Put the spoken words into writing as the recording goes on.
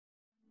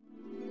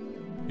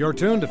You're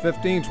tuned to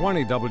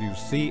 1520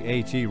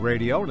 WCHE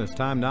Radio, and it's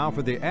time now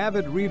for the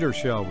Avid Reader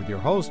Show with your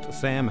host,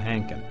 Sam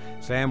Hankin.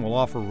 Sam will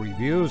offer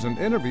reviews and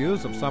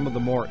interviews of some of the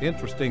more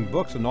interesting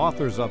books and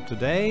authors of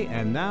today,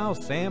 and now,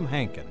 Sam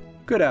Hankin.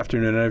 Good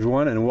afternoon,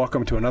 everyone, and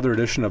welcome to another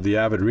edition of the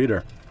Avid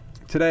Reader.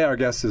 Today, our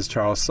guest is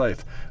Charles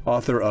Seife,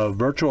 author of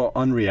Virtual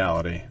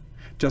Unreality.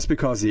 Just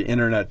because the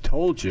internet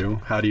told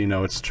you, how do you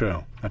know it's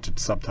true? That's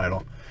its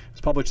subtitle.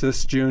 It's published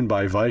this June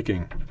by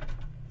Viking.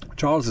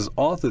 Charles is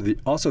also the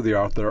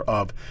author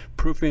of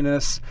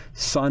Proofiness,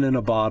 Sun in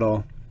a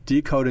Bottle,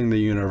 Decoding the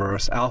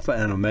Universe, Alpha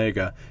and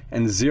Omega,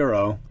 and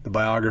Zero, the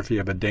biography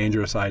of a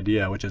dangerous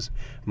idea, which is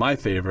my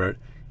favorite.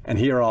 And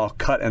here I'll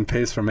cut and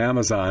paste from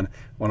Amazon,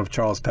 one of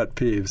Charles' pet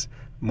peeves.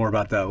 More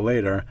about that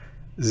later.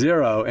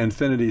 Zero,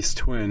 infinity's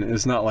twin,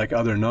 is not like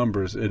other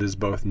numbers. It is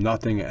both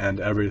nothing and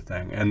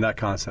everything, and that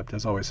concept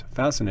has always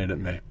fascinated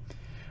me.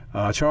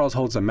 Charles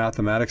holds a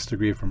mathematics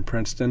degree from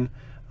Princeton,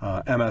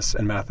 MS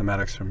in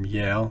mathematics from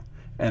Yale,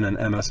 and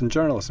an MS in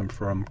journalism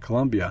from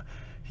Columbia.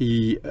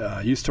 He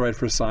used to write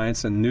for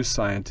Science and New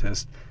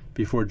Scientist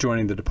before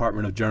joining the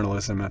Department of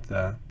Journalism at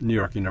the New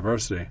York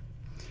University,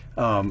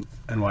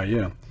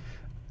 NYU.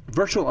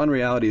 Virtual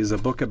Unreality is a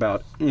book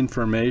about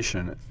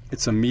information,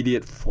 its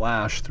immediate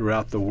flash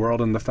throughout the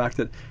world, and the fact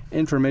that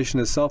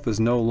information itself is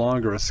no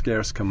longer a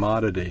scarce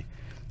commodity.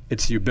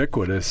 It's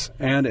ubiquitous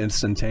and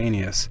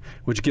instantaneous,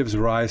 which gives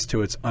rise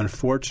to its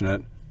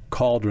unfortunate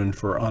cauldron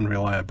for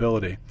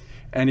unreliability.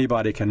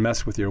 Anybody can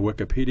mess with your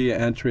Wikipedia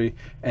entry.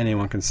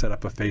 Anyone can set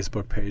up a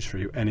Facebook page for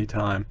you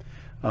anytime.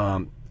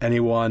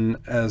 Anyone,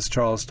 as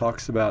Charles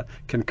talks about,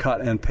 can cut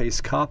and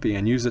paste copy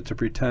and use it to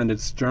pretend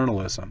it's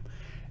journalism.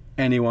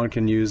 Anyone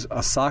can use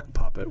a sock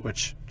puppet,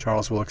 which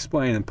Charles will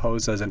explain, and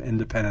pose as an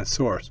independent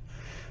source.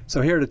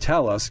 So here to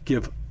tell us,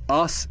 give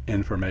us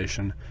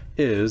information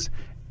is,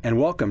 and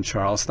welcome,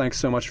 Charles. Thanks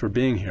so much for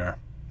being here.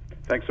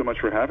 Thanks so much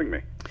for having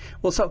me.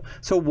 Well,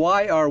 so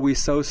why are we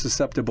so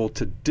susceptible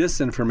to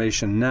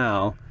disinformation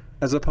now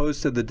as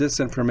opposed to the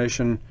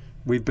disinformation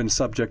we've been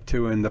subject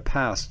to in the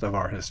past of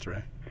our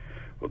history?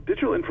 Well,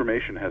 digital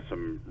information has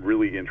some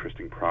really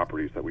interesting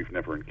properties that we've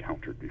never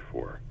encountered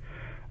before.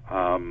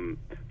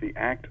 The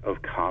act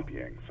of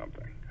copying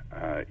something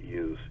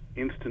is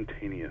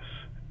instantaneous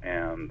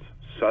and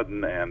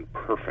sudden and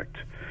perfect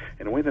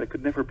in a way that it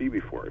could never be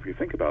before. If you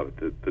think about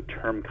it, the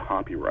term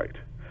copyright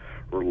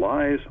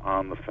relies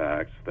on the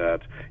fact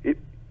that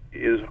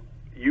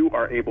you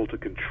are able to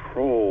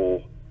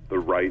control the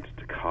right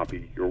to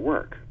copy your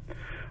work.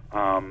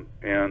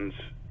 And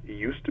it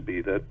used to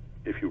be that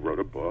if you wrote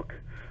a book,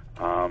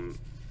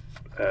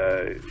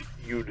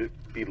 you'd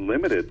be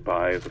limited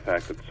by the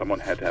fact that someone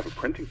had to have a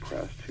printing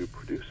press to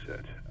produce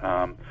it.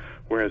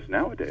 Whereas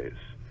nowadays,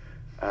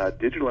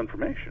 digital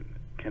information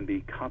can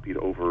be copied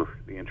over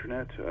the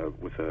internet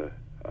with a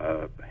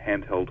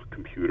handheld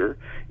computer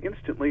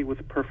instantly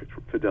with perfect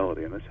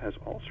fidelity, and this has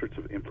all sorts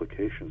of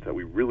implications that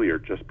we really are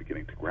just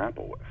beginning to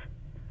grapple with.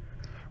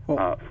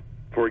 Well,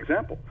 for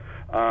example,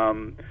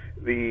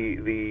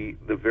 the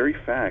very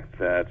fact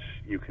that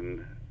you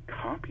can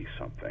copy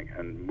something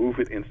and move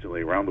it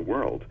instantly around the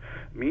world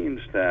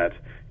means that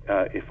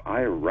if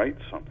I write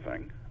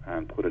something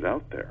and put it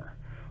out there,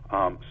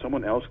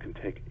 someone else can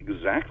take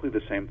exactly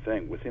the same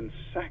thing within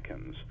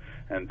seconds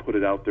and put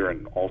it out there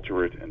and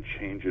alter it and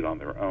change it on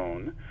their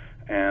own.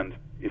 And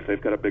if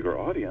they've got a bigger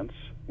audience,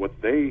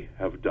 what they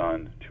have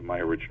done to my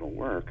original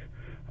work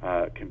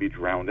can be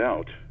drowned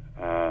out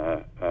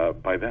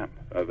by them.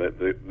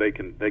 They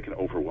can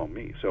overwhelm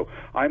me. So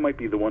I might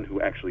be the one who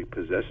actually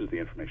possesses the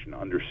information,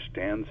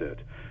 understands it,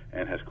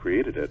 and has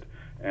created it,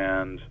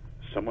 and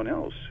someone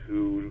else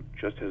who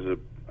just has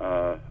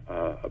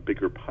a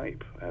bigger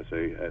pipe, as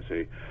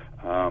a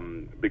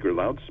bigger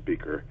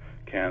loudspeaker,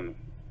 can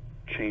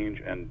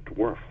change and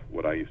dwarf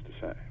what I used to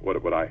say,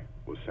 what I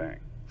was saying.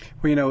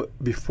 Well, you know,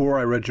 before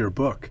I read your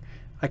book,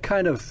 I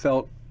kind of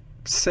felt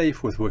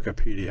safe with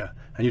Wikipedia,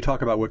 and you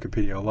talk about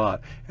Wikipedia a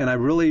lot, and I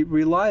really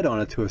relied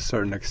on it to a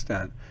certain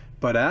extent.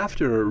 But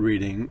after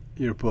reading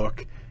your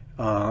book,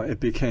 it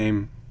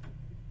became,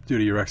 due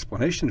to your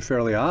explanation,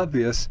 fairly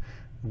obvious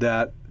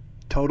that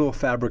total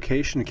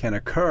fabrication can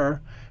occur,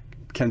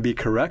 can be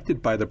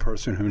corrected by the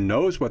person who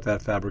knows what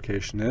that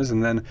fabrication is,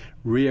 and then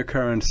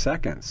reoccur in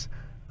seconds.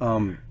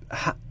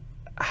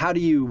 How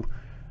do you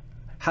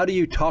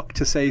talk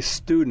to, say,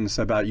 students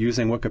about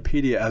using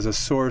Wikipedia as a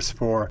source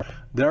for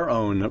their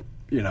own,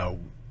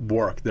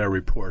 work, their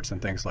reports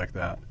and things like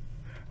that?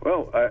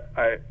 Well,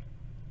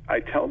 I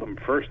tell them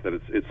first that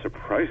it's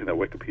surprising that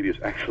Wikipedia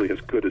is actually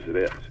as good as it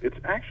is. It's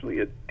actually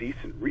a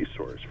decent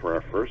resource for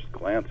our first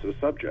glance at a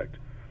subject,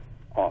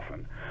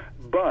 often.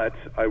 But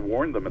I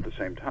warn them at the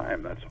same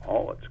time that's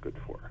all it's good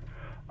for.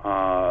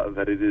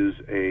 That it is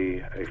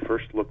a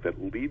first look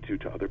that leads you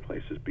to other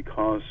places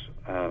because,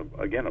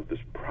 again, of this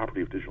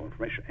property of digital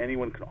information.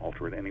 Anyone can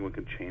alter it. Anyone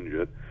can change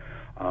it.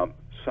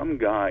 Some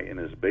guy in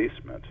his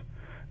basement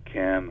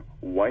can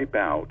wipe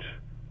out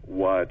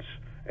what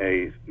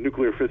a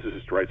nuclear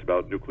physicist writes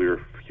about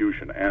nuclear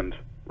fusion and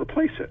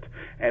replace it,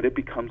 and it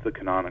becomes the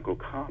canonical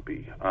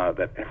copy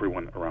that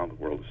everyone around the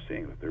world is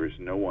seeing. That there is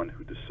no one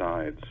who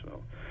decides.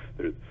 So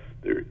there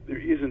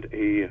isn't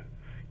a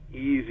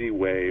easy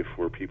way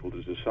for people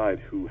to decide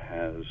who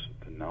has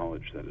the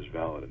knowledge that is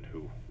valid and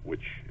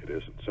which it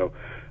isn't. So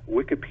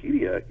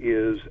Wikipedia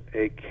is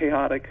a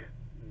chaotic,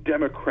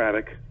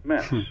 democratic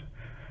mess,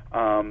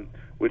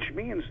 which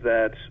means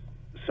that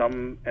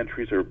some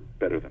entries are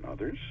better than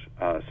others.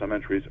 Some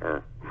entries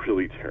are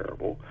really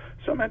terrible.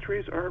 Some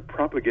entries are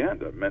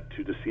propaganda meant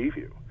to deceive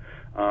you.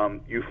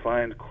 You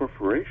find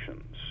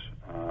corporations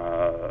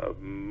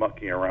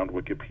mucking around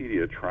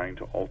Wikipedia trying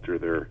to alter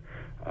their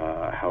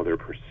how they're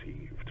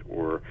perceived,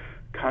 or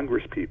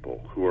Congress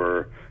people who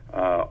are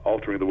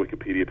altering the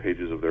Wikipedia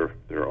pages of their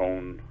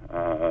own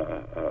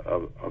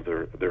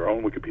their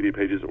own Wikipedia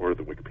pages or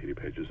the Wikipedia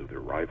pages of their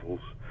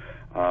rivals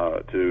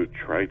to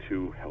try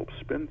to help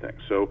spin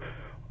things. So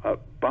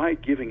by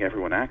giving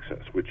everyone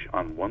access, which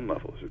on one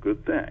level is a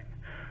good thing,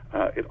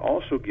 it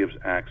also gives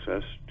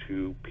access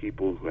to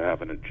people who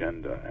have an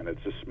agenda, and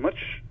it's a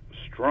much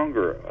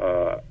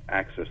stronger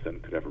access than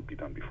could ever be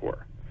done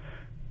before.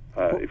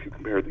 If you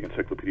compare the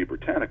Encyclopedia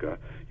Britannica,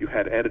 you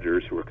had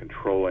editors who were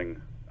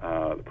controlling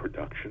the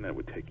production, and it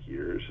would take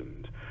years.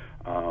 And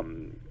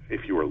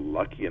if you were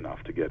lucky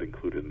enough to get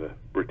included in the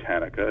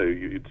Britannica,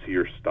 you'd see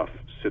your stuff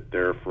sit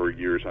there for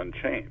years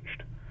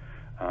unchanged.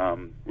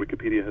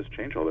 Wikipedia has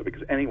changed all that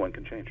because anyone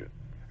can change it.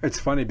 It's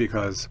funny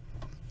because,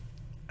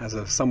 as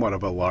a somewhat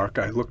of a lark,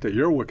 I looked at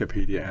your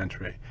Wikipedia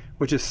entry,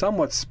 which is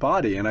somewhat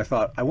spotty, and I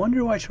thought, I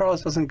wonder why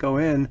Charles doesn't go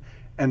in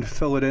and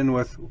fill it in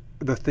with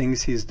the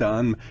things he's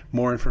done,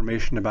 more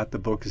information about the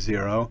book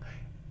Zero.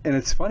 And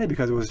it's funny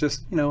because it was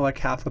just, like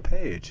half a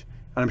page.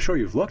 And I'm sure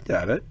you've looked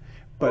at it.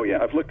 But oh,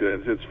 yeah, I've looked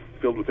at it. It's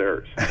filled with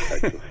errors,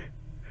 actually.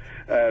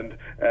 and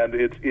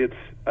it's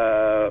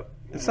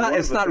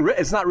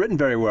not written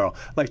very well.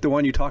 Like the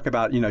one you talk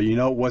about,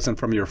 it wasn't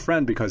from your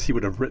friend because he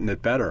would have written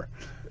it better.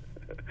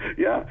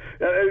 Yeah.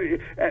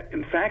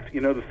 In fact,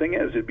 the thing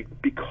is,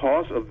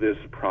 because of this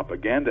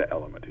propaganda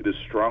element, it is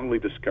strongly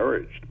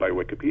discouraged by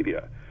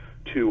Wikipedia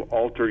to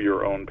alter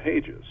your own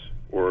pages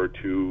or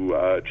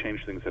to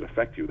change things that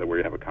affect you, where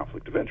you have a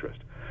conflict of interest.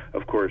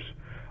 Of course,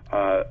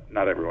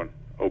 not everyone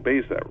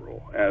obeys that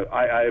rule.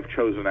 I have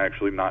chosen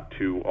actually not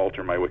to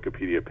alter my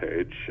Wikipedia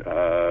page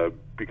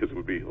because it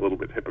would be a little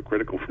bit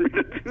hypocritical for me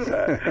to do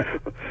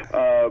that.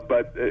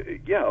 But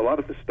a lot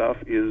of the stuff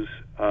is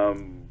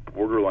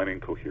borderline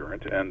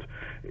incoherent, and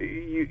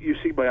you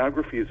see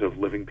biographies of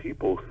living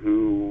people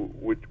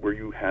where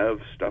you have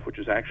stuff which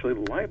is actually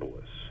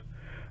libelous.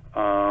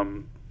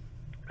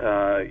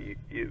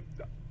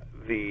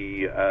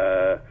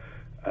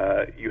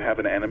 You have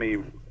an enemy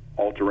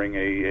altering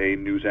a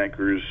news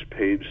anchor's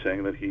page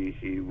saying that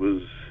he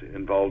was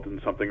involved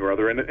in something or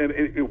other, and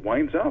it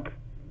winds up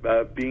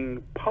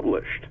being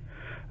published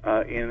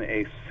in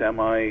a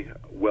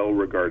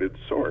semi-well-regarded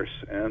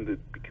source, and it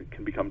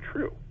can become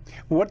true.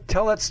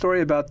 Tell that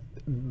story about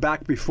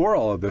back before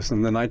all of this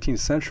in the 19th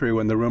century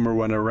when the rumor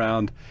went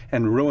around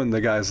and ruined the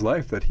guy's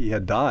life that he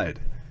had died.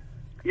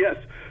 Yes,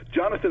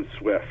 Jonathan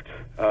Swift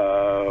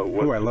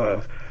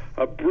was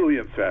a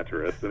brilliant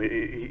satirist, and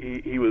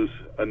he was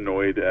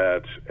annoyed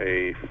at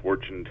a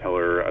fortune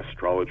teller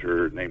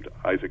astrologer named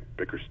Isaac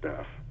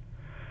Bickerstaff,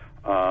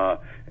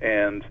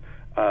 and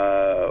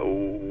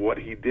what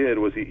he did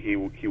was he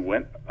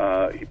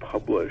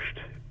published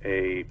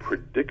a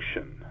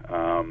prediction,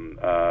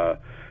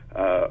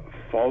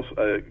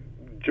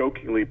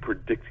 jokingly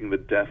predicting the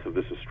death of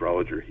this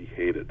astrologer he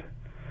hated.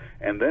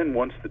 And then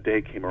once the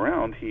day came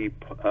around, he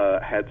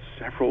had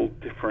several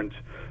different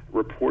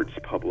reports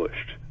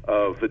published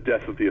of the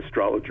death of the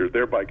astrologer,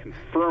 thereby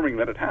confirming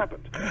that it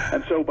happened.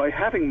 And so by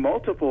having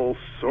multiple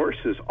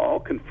sources all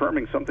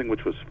confirming something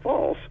which was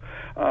false,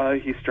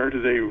 he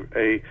started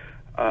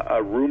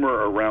a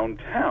rumor around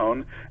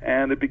town,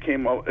 and it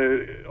became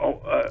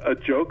a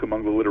joke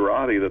among the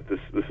literati that this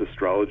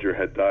astrologer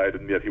had died,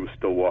 and yet he was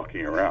still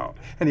walking around.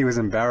 And he was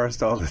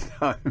embarrassed all the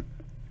time.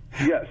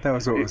 Yes. That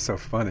was what was so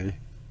funny.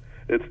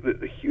 It's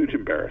the huge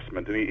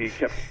embarrassment, and he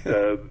kept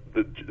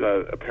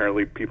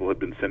apparently people had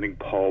been sending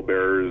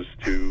pallbearers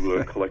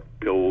to collect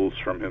bills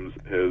from his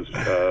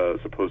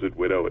supposed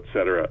widow,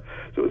 etc.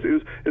 So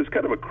it was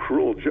kind of a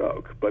cruel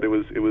joke, but it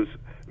was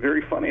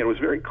very funny, and it was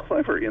very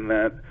clever in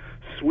that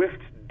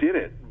Swift did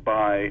it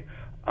by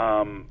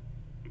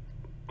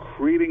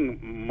creating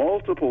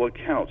multiple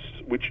accounts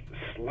which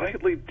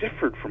slightly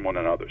differed from one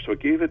another. So it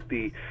gave it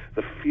the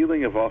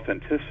feeling of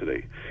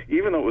authenticity.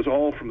 Even though it was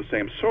all from the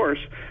same source,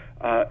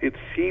 it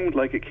seemed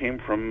like it came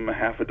from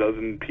half a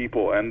dozen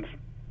people, and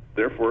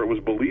therefore it was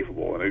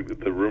believable, and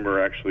the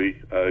rumor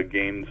actually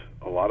gained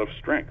a lot of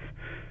strength.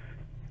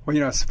 Well,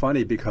 it's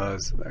funny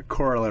because a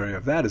corollary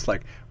of that is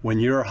like when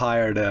you're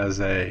hired as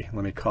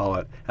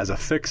as a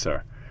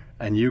fixer,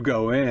 and you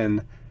go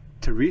in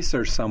to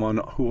research someone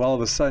who all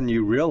of a sudden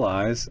you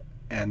realize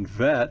and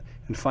vet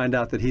and find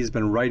out that he's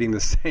been writing the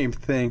same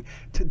thing,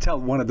 to tell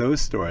one of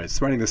those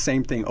stories, writing the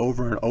same thing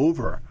over and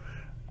over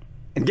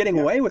and getting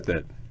away with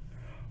it.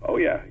 Oh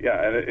yeah,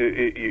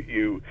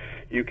 and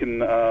You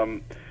can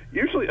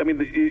usually, I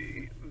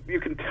mean, you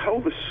can tell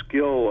the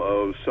skill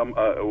of some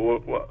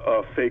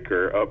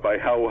faker by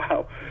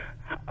how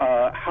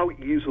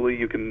easily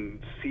you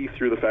can see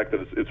through the fact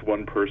that it's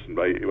one person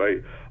by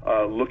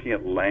looking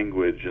at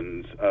language.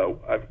 And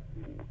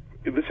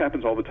this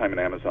happens all the time in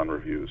Amazon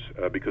reviews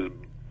because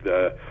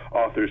the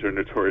authors are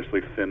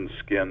notoriously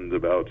thin-skinned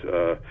about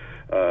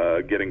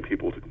getting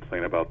people to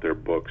complain about their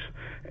books.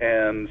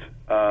 And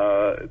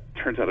it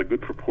turns out a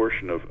good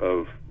proportion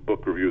of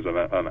book reviews on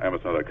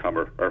Amazon.com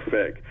are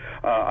fake.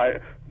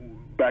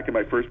 Back in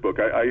my first book,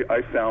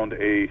 I found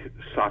a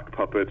sock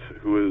puppet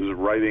who was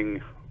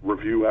writing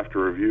review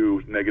after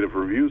review, negative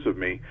reviews of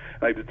me,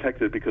 and I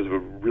detected it because of a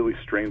really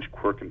strange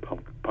quirk in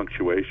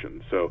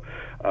punctuation. So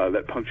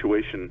that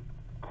punctuation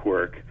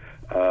quirk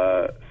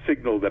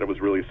signaled that it was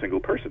really a single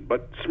person.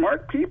 But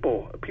smart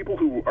people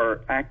who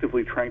are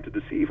actively trying to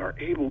deceive, are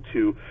able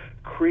to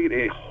create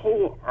a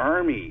whole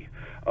army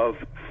of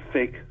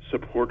fake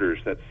supporters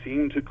that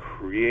seem to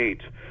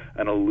create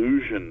an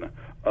illusion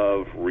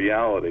of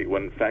reality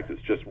when in fact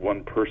it's just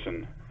one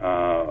person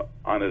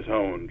on his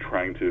own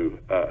trying to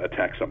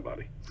attack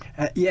somebody.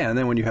 Yeah, and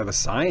then when you have a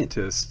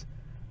scientist,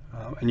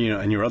 and you know,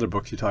 in your other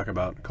books you talk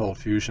about cold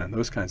fusion and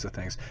those kinds of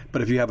things.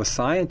 But if you have a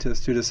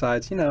scientist who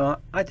decides, you know,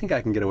 I think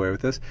I can get away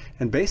with this,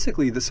 and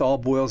basically this all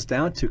boils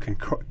down to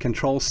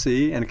Control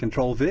C and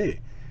Control V.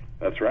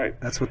 That's right.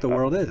 That's what the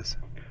world is.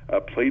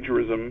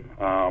 Plagiarism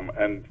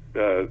and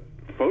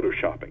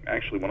photoshopping.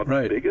 Actually, one of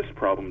the biggest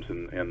problems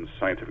in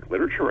scientific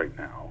literature right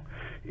now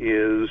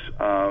is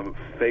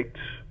faked,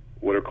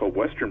 what are called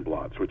Western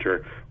blots, which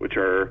are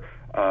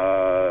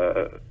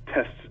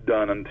tests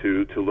done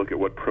to look at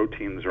what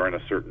proteins are in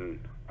a certain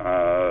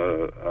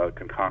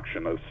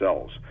concoction of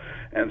cells.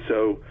 And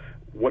so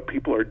what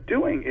people are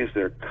doing is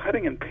they're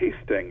cutting and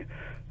pasting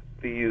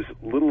these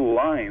little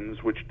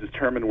lines which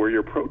determine where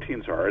your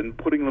proteins are and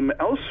putting them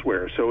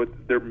elsewhere. So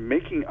they're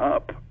making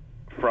up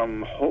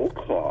from whole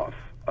cloth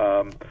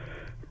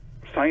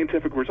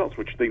scientific results,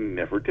 which they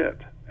never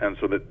did. And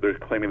so that they're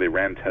claiming they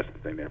ran tests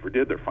that they never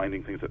did. They're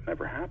finding things that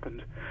never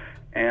happened.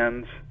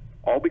 And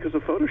all because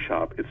of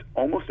Photoshop, it's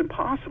almost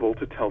impossible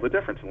to tell the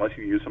difference unless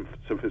you use some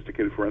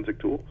sophisticated forensic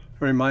tools.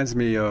 It reminds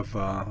me of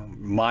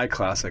my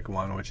classic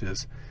one, which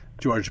is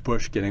George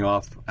Bush getting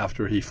off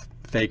after he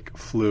fake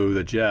flew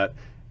the jet,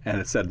 and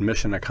it said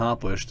mission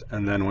accomplished,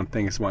 and then when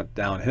things went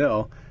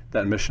downhill,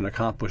 that mission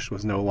accomplished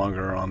was no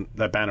longer on,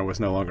 that banner was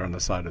no longer on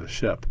the side of the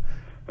ship.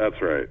 That's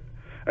right.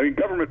 I mean,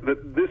 government.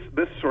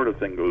 This sort of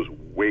thing goes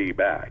way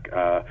back.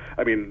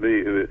 I mean,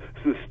 the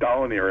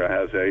Stalin era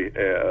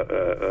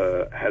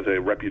has a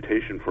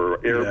reputation for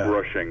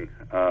airbrushing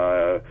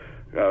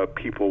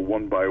people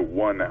one by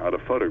one out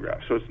of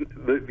photographs. So it's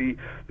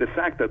the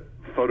fact that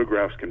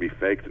photographs can be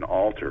faked and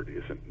altered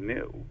isn't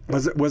new.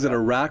 Was it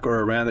Iraq or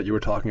Iran that you were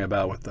talking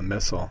about with the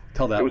missile?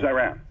 Tell that. It was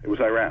Iran. It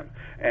was Iran,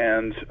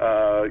 and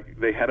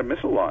they had a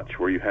missile launch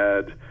where you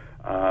had.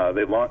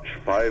 They launched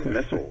 5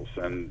 missiles,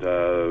 and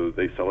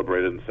they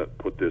celebrated and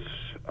put this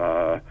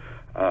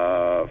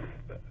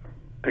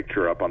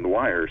picture up on the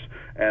wires.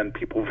 And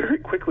people very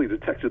quickly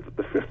detected that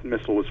the 5th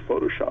missile was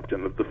photoshopped,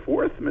 and that the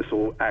 5th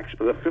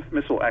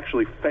missile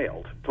actually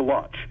failed to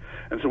launch.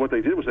 And so what they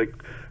did was they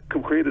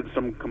created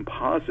some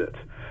composite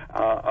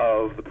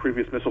of the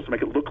previous missiles to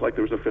make it look like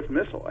there was a 5th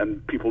missile,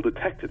 and people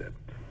detected it.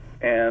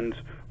 And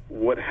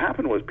what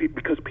happened was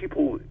because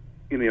people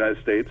in the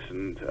United States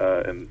and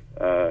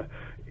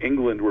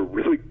England were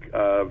really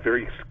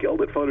very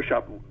skilled at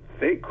Photoshop,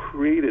 they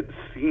created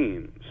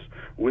scenes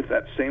with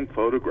that same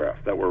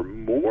photograph that were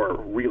more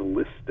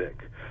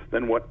realistic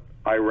than what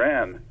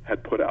Iran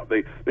had put out.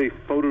 They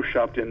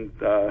photoshopped in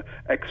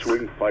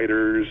X-wing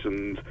fighters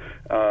and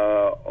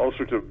all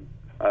sorts of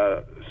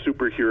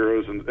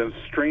superheroes and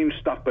strange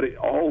stuff, but it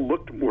all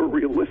looked more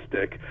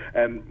realistic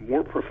and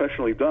more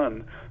professionally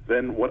done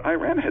than what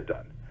Iran had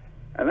done.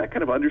 And that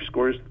kind of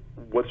underscores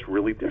what's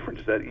really different,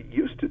 is that it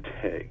used to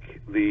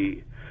take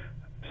the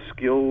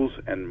skills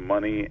and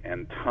money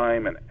and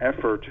time and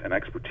effort and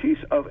expertise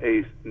of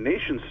a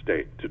nation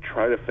state to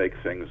try to fake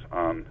things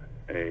on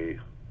a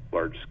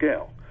large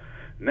scale.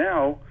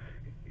 Now,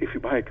 if you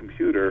buy a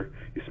computer,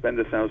 you spend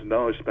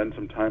 $1,000, spend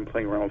some time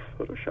playing around with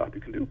Photoshop,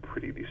 you can do a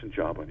pretty decent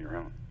job on your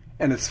own.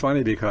 And it's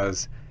funny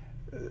because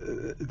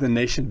the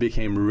nation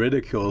became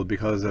ridiculed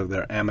because of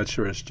their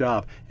amateurish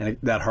job, and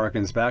that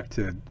harkens back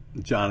to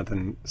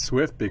Jonathan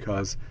Swift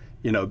because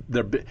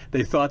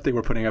they thought they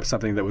were putting up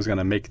something that was going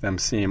to make them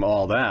seem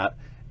all that,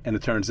 and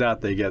it turns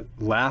out they get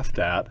laughed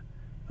at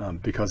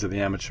because of the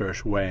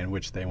amateurish way in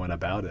which they went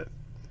about it.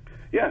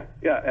 Yeah,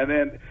 and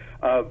then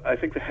I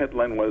think the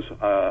headline was,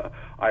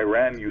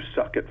 Iran, you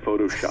suck at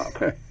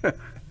Photoshop.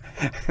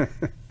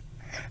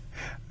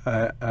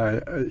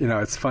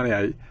 It's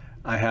funny,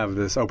 I have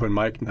this open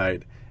mic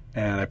night,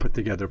 and I put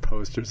together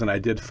posters, and I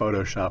did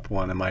Photoshop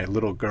one, and my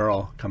little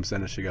girl comes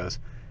in and she goes,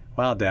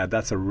 "Wow, Dad,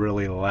 that's a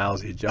really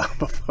lousy job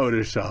of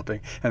photoshopping."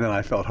 And then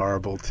I felt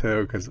horrible,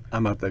 too, because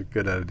I'm not that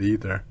good at it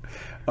either.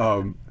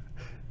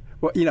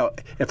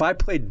 If I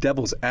played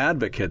devil's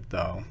advocate,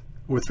 though,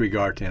 with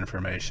regard to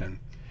information,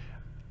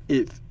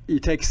 if you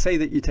say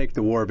that you take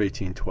the War of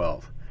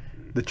 1812,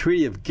 the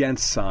Treaty of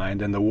Ghent's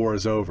signed and the war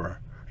is over.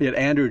 Yet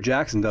Andrew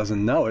Jackson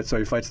doesn't know it, so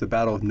he fights the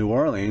Battle of New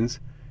Orleans,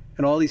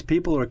 and all these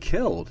people are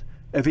killed.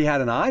 If he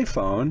had an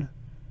iPhone,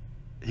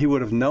 he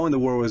would have known the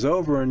war was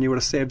over, and he would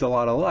have saved a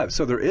lot of lives.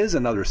 So there is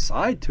another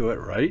side to it,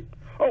 right?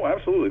 Oh,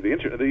 absolutely.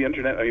 The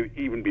internet, I mean,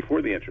 even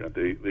before the internet,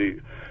 the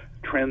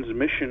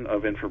transmission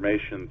of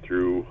information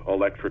through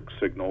electric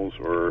signals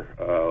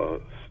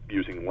or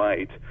using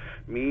light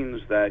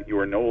means that you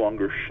are no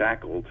longer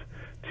shackled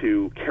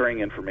to carrying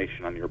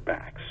information on your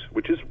backs,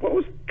 which is what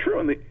was true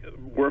in the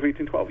War of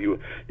 1812.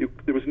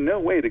 There was no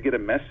way to get a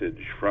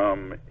message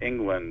from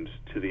England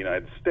to the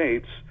United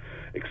States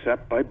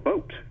except by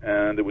boat,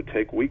 and it would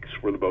take weeks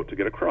for the boat to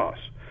get across.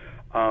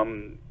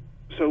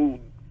 So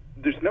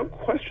there's no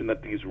question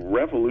that these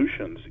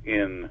revolutions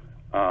in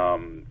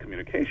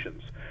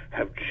communications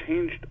have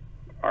changed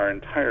our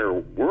entire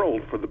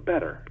world for the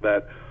better,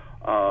 that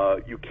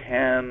you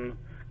can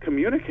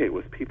communicate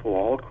with people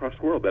all across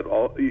the world, that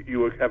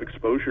you have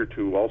exposure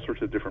to all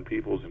sorts of different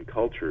peoples and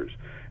cultures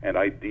and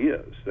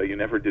ideas that you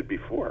never did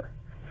before.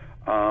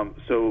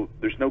 So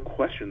there's no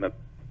question that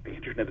the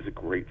internet is a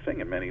great thing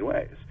in many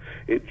ways.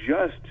 It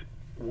just,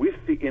 with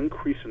the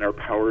increase in our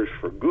powers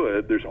for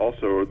good, there's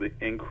also the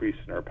increase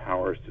in our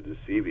powers to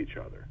deceive each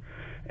other.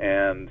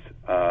 And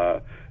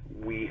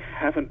we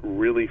haven't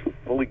really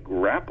fully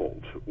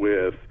grappled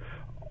with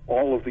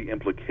all of the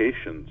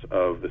implications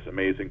of this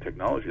amazing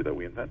technology that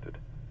we invented.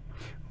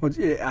 Well,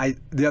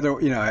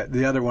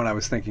 the other one I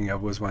was thinking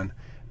of was when,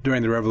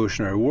 during the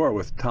Revolutionary War,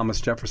 with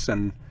Thomas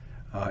Jefferson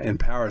in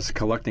Paris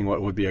collecting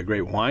what would be a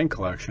great wine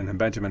collection, and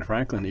Benjamin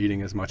Franklin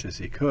eating as much as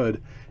he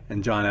could,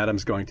 and John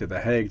Adams going to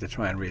The Hague to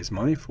try and raise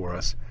money for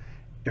us.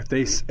 If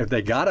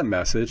they got a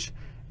message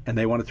and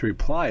they wanted to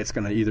reply, it's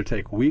going to either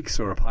take weeks,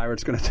 or a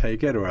pirate's going to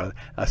take it, or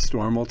a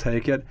storm will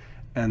take it,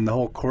 and the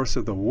whole course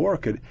of the war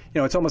could,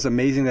 it's almost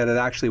amazing that it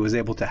actually was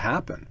able to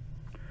happen.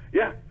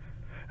 Yeah.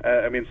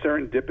 I mean,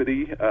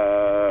 serendipity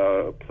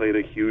played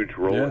a huge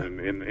role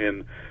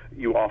in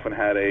you often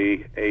had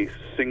a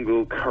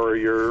single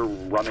courier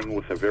running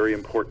with a very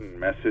important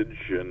message,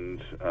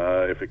 and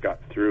if it got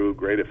through,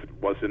 great. If it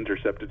was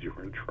intercepted, you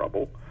were in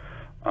trouble.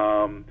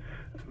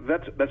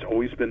 That's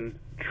always been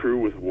true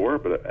with war,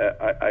 but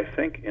I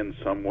think in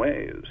some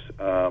ways,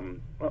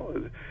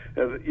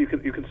 you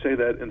can say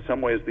that in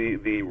some ways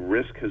the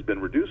risk has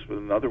been reduced, but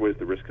in other ways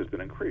the risk has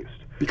been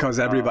increased. Because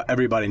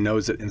everybody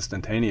knows it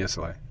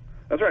instantaneously.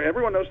 That's right.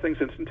 Everyone knows things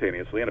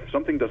instantaneously, and if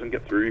something doesn't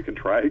get through, you can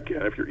try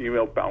again. If your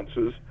email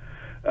bounces,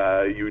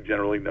 you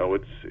generally know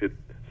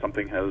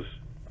something has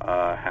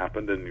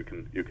happened, and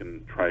you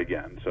can try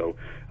again. So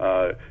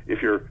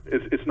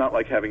it's not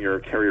like having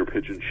your carrier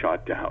pigeon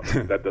shot down.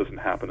 That doesn't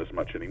happen as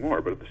much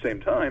anymore. But at the same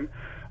time,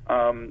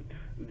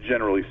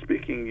 generally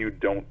speaking, you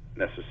don't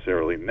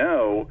necessarily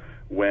know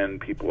when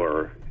people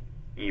are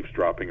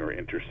eavesdropping or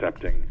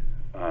intercepting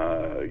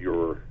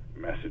your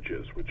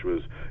messages, which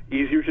was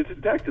easier to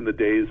detect in the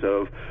days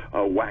of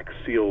wax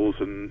seals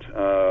and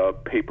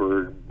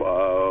paper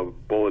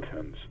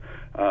bulletins.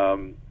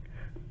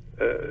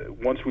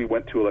 Once we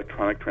went to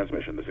electronic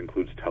transmission, this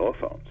includes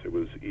telephones, it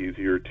was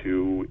easier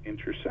to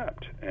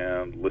intercept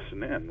and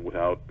listen in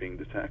without being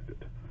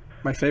detected.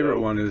 My favorite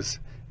one is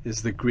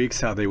the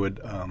Greeks, how they would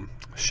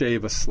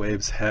shave a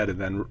slave's head and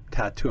then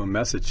tattoo a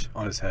message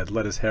on his head,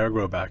 let his hair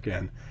grow back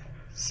in,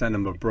 send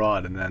him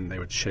abroad, and then they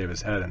would shave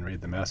his head and read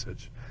the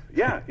message.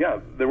 Yeah,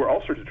 there were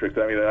all sorts of tricks.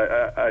 I mean,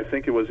 I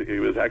think it was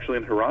actually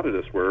in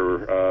Herodotus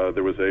where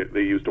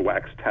they used a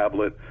wax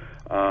tablet,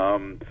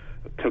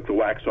 took the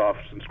wax off,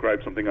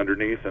 inscribed something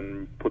underneath,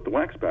 and put the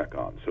wax back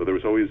on. So there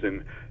was always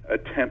an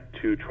attempt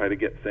to try to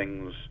get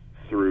things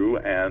through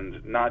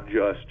and not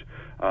just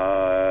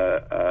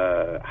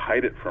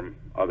hide it from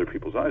other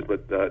people's eyes,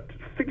 but to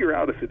figure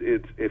out if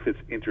it's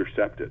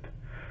intercepted.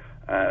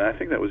 And I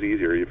think that was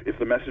easier. If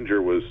the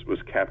messenger was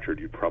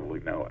captured, you'd probably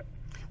know it.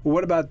 Well,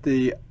 what about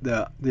the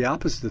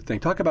opposite thing?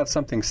 Talk about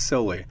something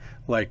silly,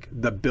 like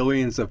the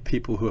billions of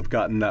people who have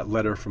gotten that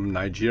letter from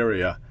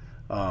Nigeria.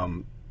 I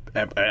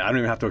don't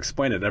even have to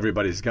explain it.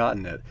 Everybody's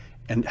gotten it.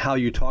 And how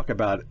you talk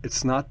about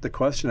it's not the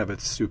question of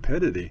its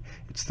stupidity.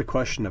 It's the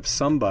question of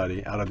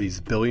somebody out of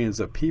these billions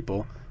of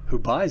people who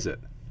buys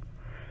it.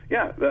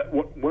 Yeah,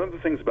 one of the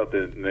things about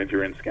the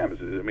Nigerian scam is,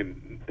 I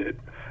mean,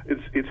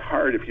 it's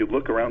hard if you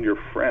look around your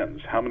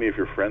friends. How many of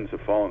your friends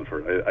have fallen for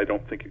it? I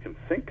don't think you can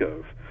think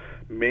of.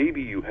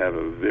 Maybe you have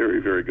a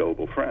very, very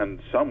gullible friend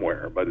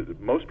somewhere, but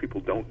most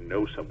people don't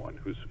know someone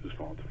who's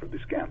fallen for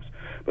these scams.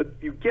 But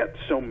you get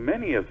so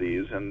many of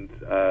these, and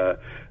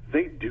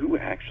they do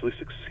actually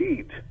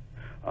succeed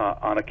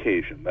on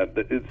occasion. That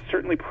it's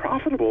certainly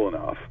profitable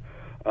enough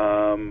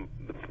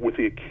with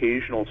the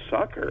occasional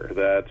sucker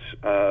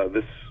that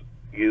this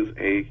is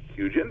a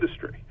huge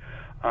industry.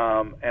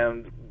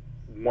 And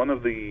one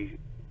of the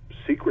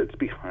secrets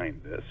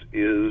behind this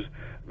is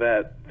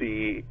that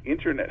the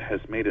internet has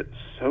made it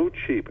so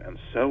cheap and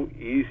so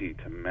easy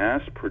to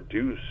mass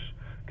produce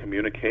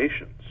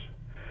communications.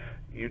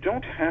 You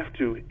don't have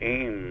to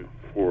aim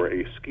for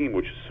a scheme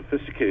which is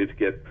sophisticated to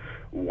get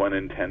 1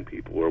 in 10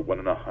 people, or 1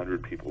 in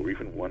 100 people, or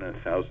even 1 in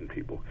 1,000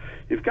 people.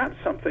 You've got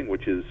something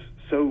which is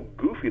so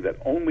goofy that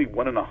only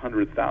 1 in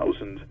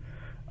 100,000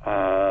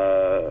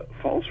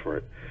 falls for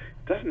it.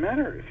 It doesn't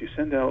matter if you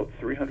send out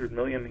 300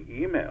 million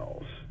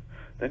emails,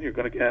 then you're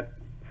going to get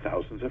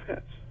thousands of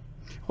hits.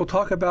 We'll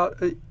talk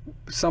about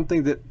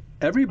something that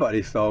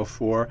everybody fell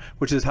for,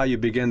 which is how you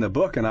begin the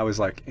book, and I was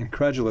like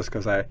incredulous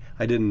because I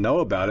didn't know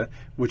about it,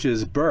 which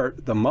is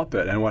Bert the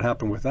Muppet, and what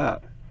happened with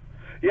that.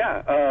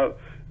 Yeah,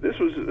 this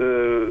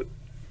was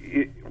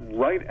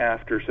right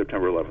after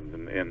September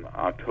 11th, in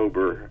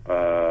October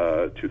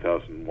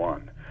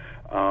 2001.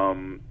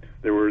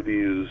 There were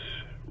these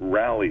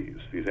rallies,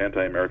 these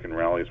anti-American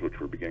rallies, which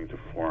were beginning to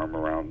form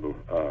around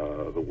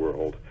the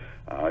world.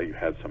 You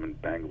had some in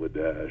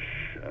Bangladesh,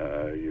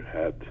 you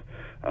had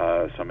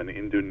some in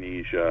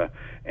Indonesia,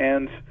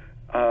 and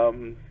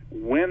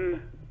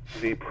when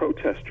the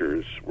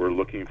protesters were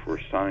looking for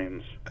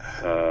signs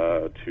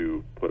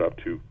to put up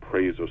to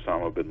praise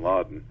Osama bin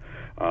Laden,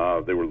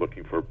 they were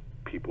looking for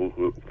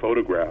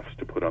photographs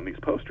to put on these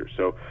posters.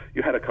 So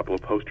you had a couple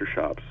of poster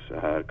shops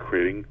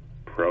creating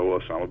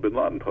pro-Osama bin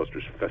Laden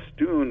posters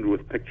festooned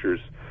with pictures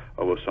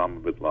of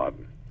Osama bin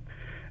Laden.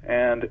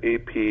 And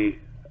AP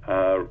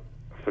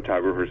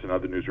photographers and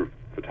other news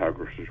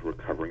photographers were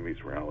covering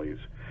these rallies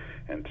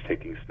and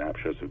taking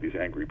snapshots of these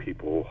angry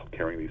people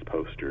carrying these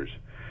posters.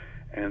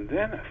 And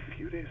then a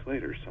few days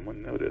later,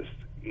 someone noticed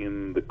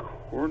in the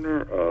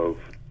corner of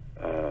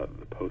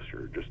the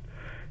poster, just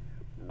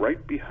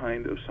right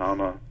behind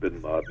Osama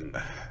bin Laden's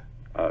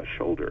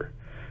shoulder,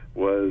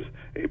 was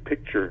a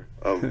picture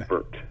of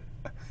Bert.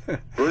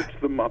 Bert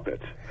the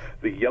Muppet,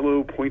 the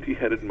yellow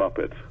pointy-headed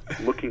Muppet,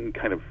 looking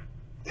kind of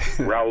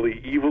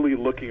growly, evilly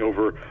looking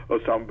over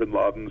Osama bin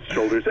Laden's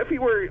shoulders, if he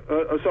were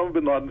Osama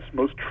bin Laden's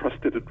most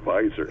trusted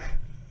advisor.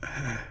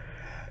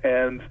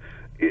 And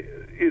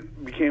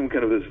it became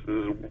kind of this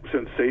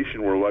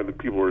sensation where a lot of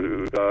people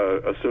were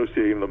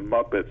associating the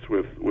Muppets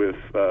with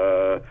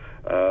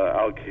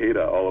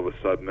Al-Qaeda all of a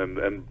sudden,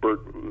 and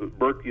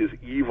Bert is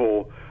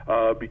evil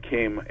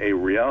became a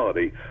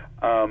reality.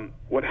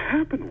 What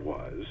happened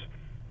was,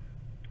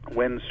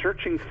 when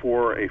searching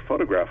for a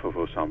photograph of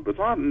Osama bin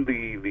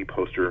Laden, the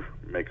poster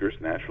makers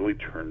naturally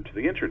turned to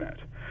the internet.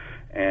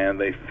 And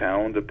they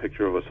found a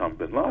picture of Osama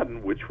bin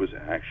Laden, which was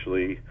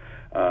actually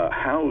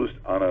housed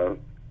on a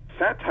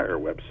satire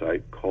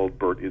website called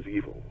Bert is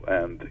Evil.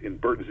 And in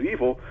Bert is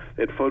Evil,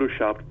 they had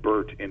photoshopped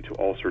Bert into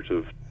all sorts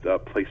of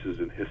places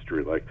in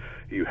history. Like,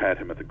 you had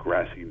him at the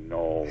grassy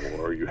knoll,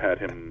 or you had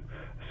him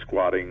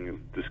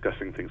squatting,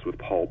 discussing things with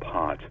Pol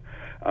Pot.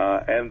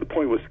 And the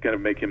point was to kind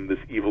of make him this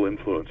evil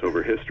influence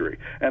over history.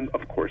 And,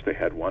 of course, they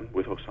had one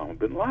with Osama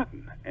bin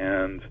Laden.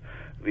 And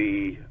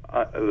the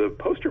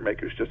poster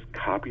makers just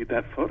copied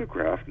that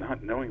photograph,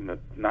 not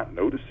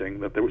noticing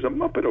that there was a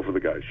Muppet over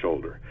the guy's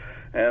shoulder.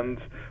 And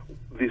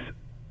this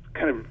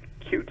kind of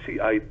cutesy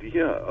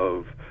idea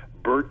of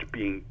Bert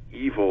being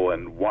evil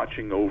and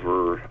watching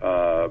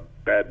over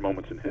bad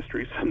moments in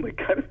history suddenly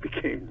kind of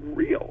became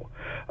real.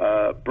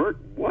 Bert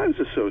was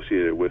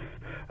associated with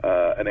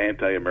an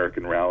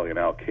anti-American rally in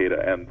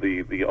Al-Qaeda, and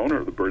the owner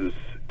of the Bert is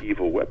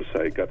Evil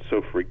website got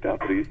so freaked out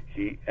that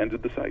he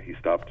ended the site. He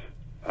stopped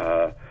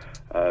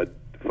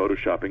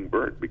photoshopping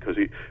Bert because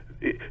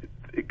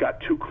it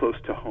got too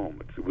close to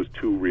home. It was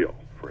too real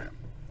for him.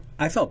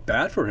 I felt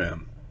bad for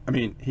him. I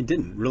mean, he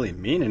didn't really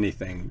mean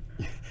anything.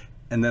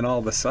 And then all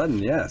of a sudden,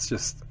 yeah, it's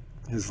just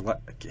his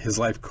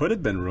life could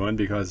have been ruined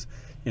because,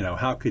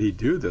 how could he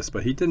do this?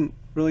 But he didn't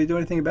really do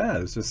anything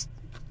bad. It's just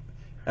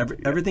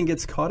everything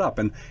gets caught up.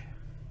 And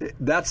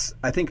that's,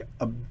 I think,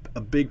 a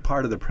big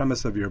part of the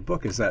premise of your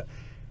book is that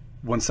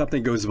when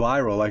something goes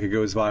viral, like it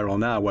goes viral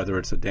now, whether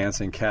it's a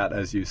dancing cat,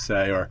 as you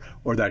say,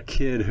 or that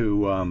kid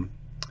who,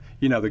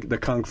 the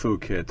Kung Fu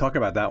kid. Talk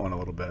about that one a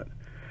little bit.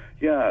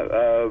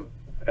 Yeah.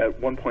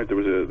 At one point,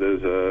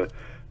 there's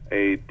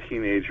a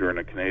teenager in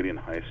a Canadian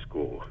high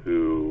school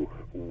who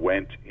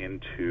went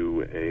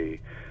into a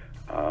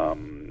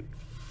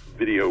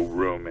video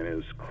room in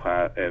his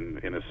class in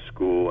his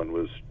school and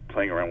was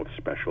playing around with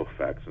special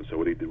effects. And so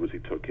what he did was he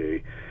took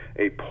a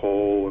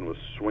pole and was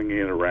swinging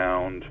it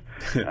around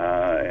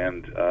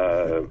and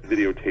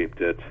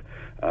videotaped it.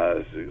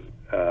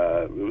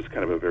 It was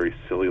kind of a very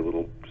silly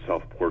little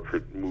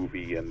self-portrait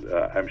movie, and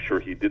I'm sure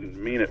he didn't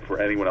mean it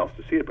for anyone else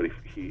to see it, but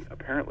he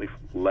apparently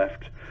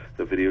left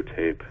the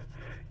videotape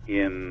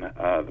in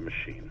the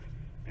machine.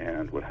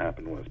 And what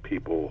happened was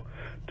people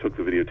took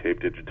the videotape,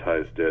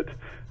 digitized it,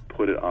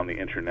 put it on the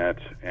internet,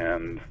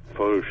 and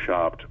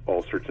photoshopped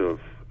all sorts of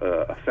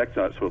effects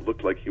on it, so it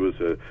looked like he was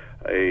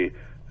a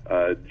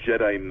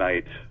Jedi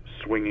Knight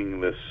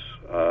swinging this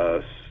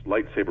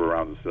lightsaber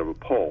around instead of a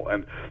pole.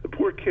 And the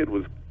poor kid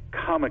was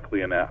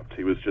comically inept.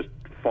 He was just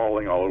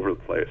falling all over the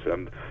place,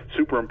 and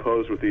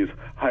superimposed with these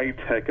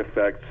high-tech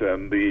effects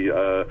and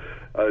the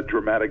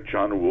dramatic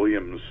John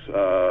Williams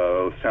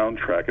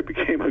soundtrack, it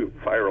became a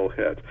viral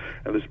hit.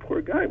 And this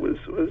poor guy was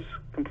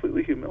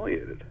completely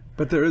humiliated.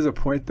 But there is a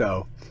point,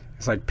 though.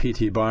 It's like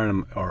P.T.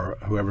 Barnum or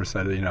whoever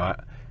said it,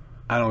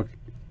 I don't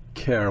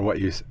care what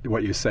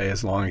you say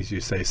as long as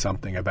you say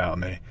something about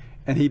me.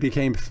 And he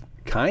became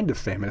kind of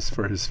famous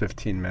for his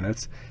 15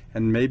 minutes,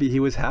 and maybe he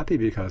was happy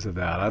because of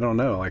that. I don't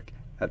know, like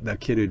that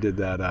kid who did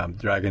that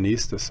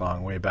Dragonista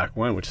song way back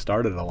when, which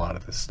started a lot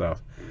of this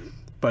stuff.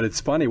 But it's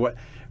funny,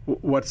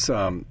 what's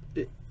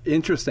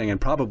interesting,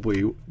 and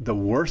probably the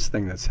worst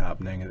thing that's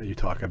happening that you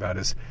talk about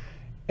is,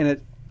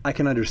 and I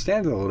can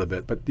understand it a little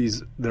bit, but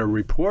they're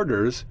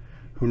reporters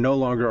who no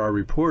longer are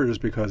reporters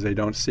because they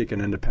don't seek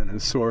an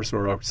independent source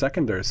or a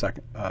secondary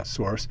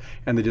source,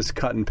 and they just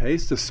cut and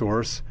paste a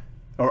source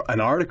or an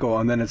article,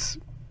 and then it's,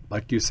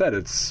 like you said,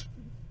 it's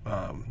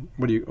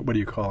what do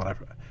you call it?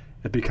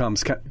 It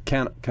becomes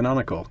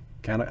canonical.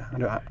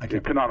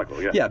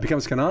 Canonical, yeah. Yeah, it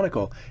becomes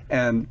canonical.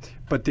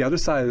 But the other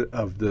side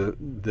of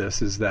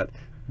this is that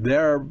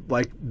they're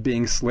like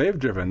being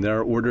slave-driven.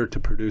 They're ordered to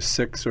produce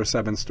 6 or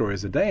 7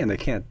 stories a day, and they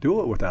can't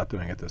do it without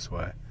doing it this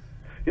way.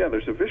 Yeah,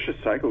 there's a vicious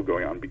cycle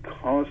going on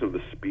because of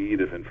the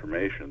speed of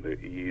information, the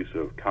ease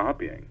of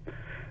copying,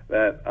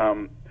 that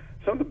some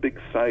of the big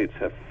sites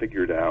have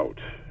figured out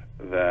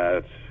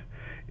that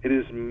it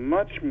is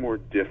much more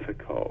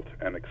difficult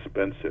and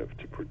expensive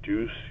to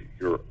produce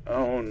your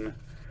own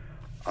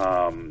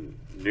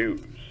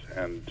news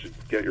and to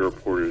get your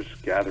reporters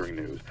gathering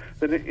news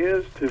than it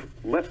is to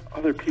let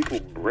other people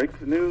break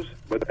the news.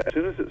 But as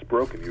soon as it's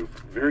broken, you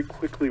very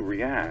quickly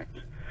react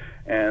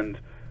and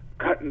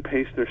cut and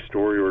paste their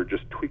story or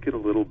just tweak it a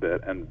little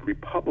bit and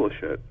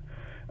republish it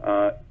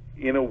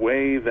in a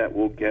way that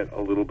will get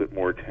a little bit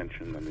more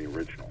attention than the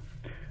original.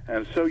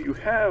 And so you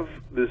have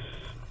this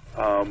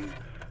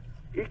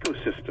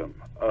ecosystem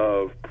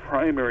of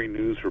primary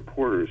news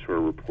reporters who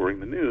are reporting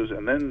the news,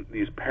 and then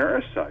these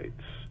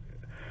parasites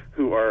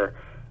who are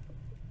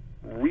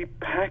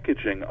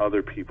repackaging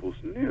other people's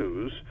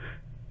news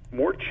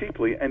more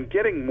cheaply and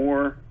getting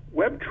more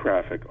web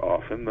traffic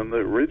often than the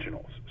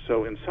originals.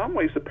 So in some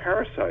ways, the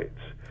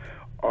parasites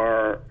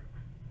are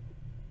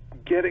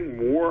getting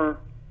more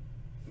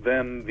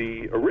than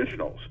the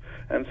originals.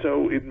 And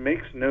so it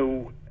makes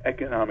no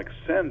economic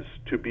sense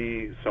to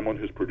be someone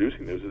who's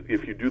producing news.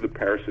 If you do the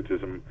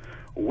parasitism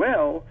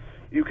well,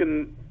 you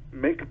can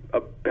make a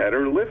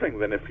better living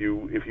than if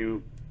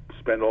you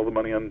spend all the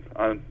money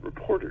on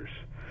reporters.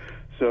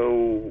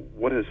 So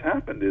what has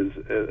happened is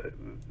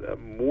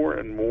more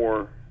and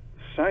more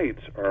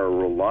sites are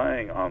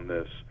relying on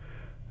this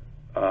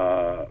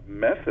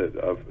method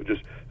of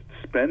just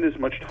spend as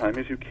much time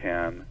as you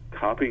can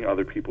copying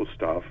other people's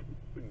stuff,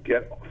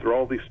 throw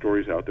all these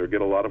stories out there, get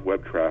a lot of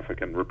web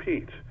traffic, and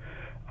repeat.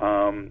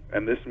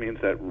 And this means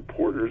that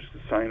reporters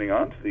signing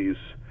on to these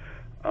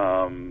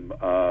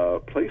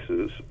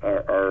places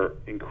are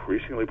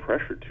increasingly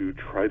pressured to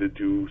try to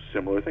do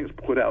similar things,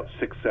 put out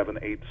 6, 7,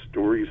 8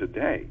 stories a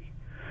day.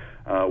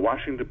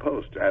 Washington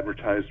Post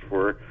advertised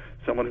for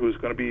someone who's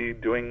going to be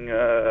doing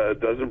a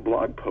dozen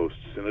blog posts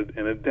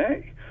in a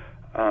day.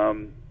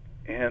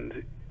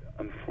 And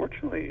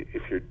unfortunately,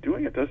 if you're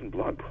doing a dozen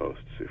blog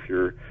posts, if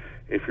you're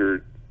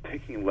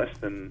taking less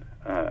than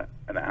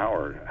an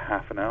hour,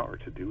 half an hour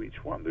to do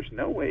each one, there's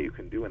no way you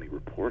can do any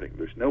reporting.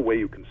 There's no way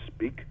you can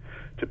speak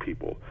to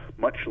people,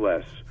 much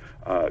less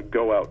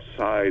go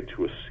outside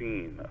to a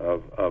scene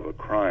of a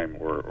crime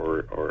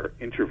or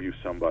interview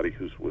somebody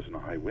who was an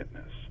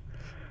eyewitness.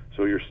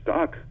 So you're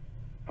stuck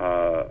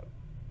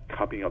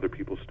copying other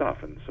people's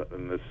stuff, and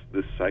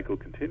this cycle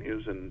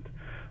continues, and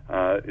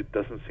it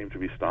doesn't seem to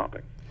be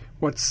stopping.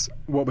 What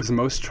was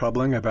most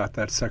troubling about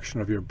that section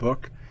of your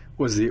book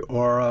was the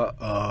aura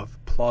of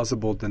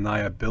plausible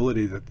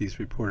deniability that these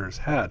reporters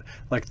had,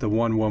 like the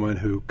one woman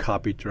who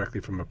copied directly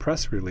from a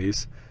press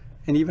release.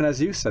 And even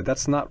as you said,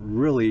 that's not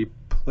really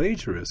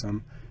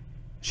plagiarism.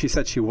 She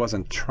said she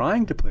wasn't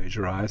trying to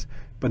plagiarize,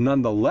 but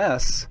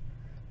nonetheless,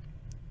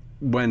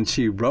 when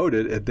she wrote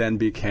it, it then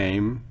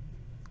became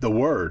the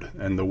Word,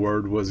 and the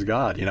Word was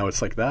God. You know,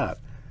 it's like that.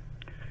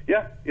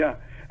 Yeah.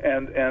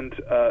 And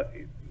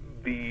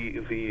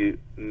the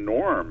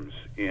norms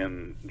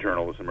in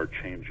journalism are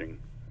changing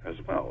as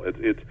well.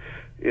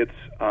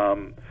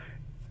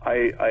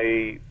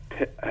 I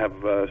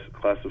have a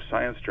class of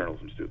science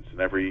journalism students,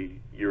 and every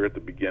year at the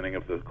beginning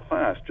of the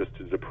class, just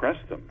to depress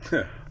them,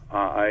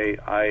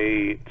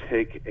 I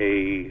take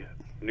a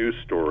news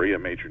story, a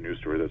major news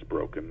story that's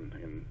broken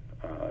in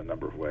a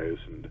number of ways,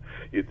 and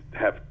you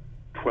have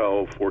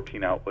 12,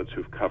 14 outlets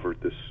who've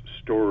covered this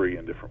story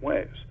in different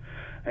ways.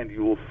 And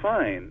you will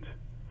find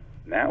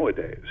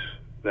nowadays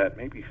that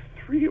maybe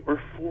 3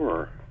 or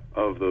 4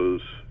 of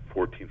those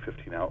 14,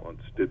 15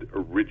 outlets did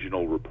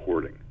original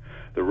reporting.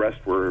 The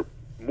rest were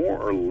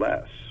more or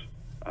less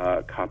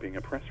copying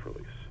a press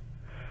release.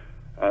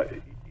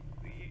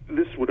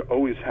 This would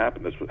always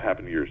happen. This would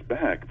happen years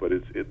back, but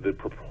the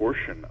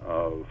proportion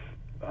of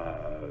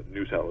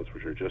news outlets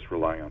which are just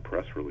relying on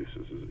press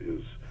releases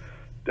is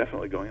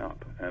definitely going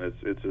up, and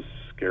it's a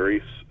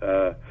scary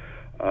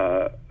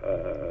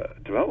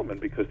development,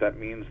 because that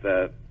means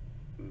that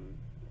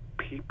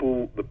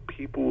the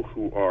people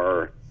who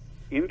are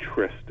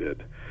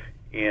interested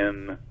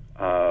in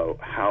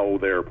how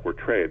they're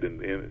portrayed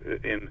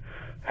in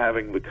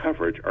having the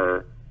coverage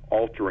are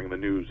altering the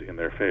news in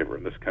their favor.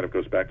 And this kind of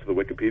goes back to the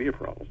Wikipedia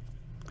problem.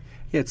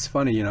 Yeah, it's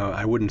funny,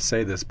 I wouldn't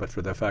say this, but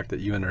for the fact that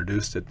you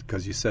introduced it,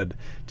 because you said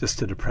just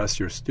to depress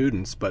your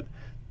students, but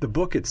the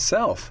book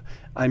itself,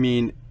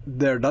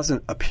 there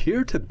doesn't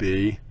appear to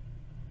be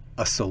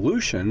a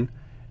solution,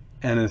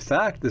 and in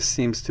fact, this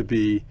seems to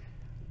be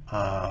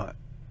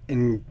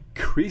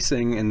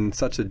increasing in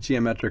such a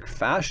geometric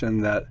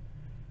fashion that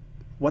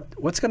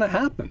what's going to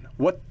happen?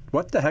 What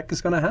the heck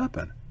is going to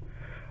happen?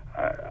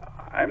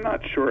 I'm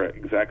not sure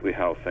exactly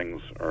how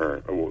things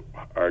are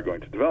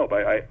going to develop.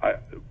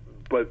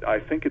 But I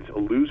think it's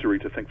illusory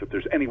to think that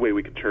there's any way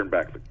we can turn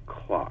back the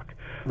clock.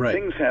 Right.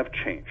 Things have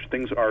changed.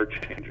 Things are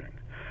changing,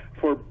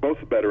 for both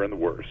the better and the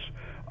worse.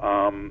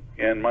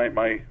 And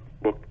my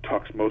book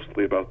talks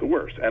mostly about the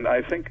worst. And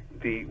I think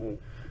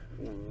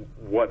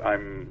what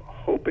I'm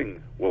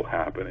hoping will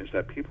happen is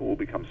that people will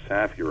become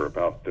savvier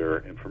about their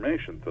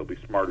information. They'll be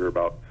smarter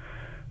about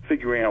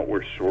figuring out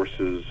where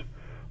sources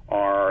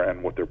are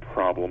and what their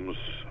problems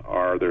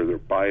are, their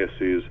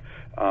biases,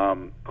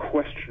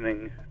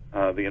 questioning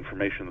the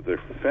information that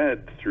they're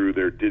fed through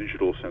their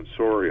digital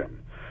sensorium,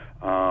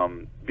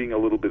 being a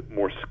little bit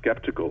more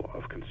skeptical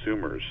of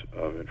consumers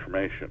of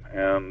information.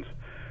 And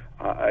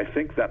I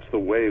think that's the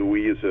way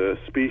we as a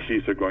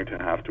species are going to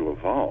have to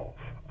evolve.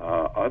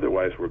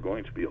 Otherwise, we're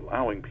going to be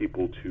allowing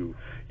people to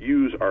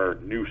use our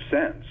new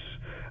sense,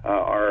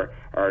 our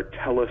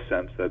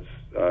telesense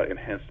that's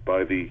enhanced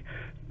by the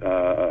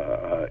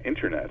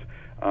Internet,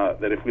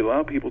 that if we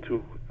allow people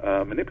to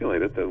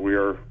manipulate it, that we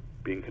are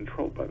being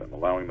controlled by them,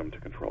 allowing them to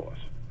control us.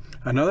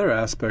 Another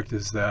aspect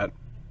is that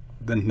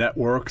the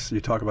networks,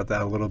 you talk about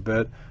that a little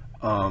bit,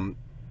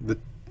 the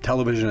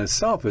television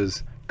itself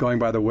is going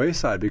by the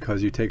wayside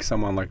because you take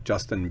someone like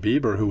Justin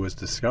Bieber, who was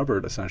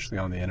discovered essentially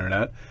on the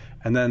Internet,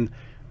 and then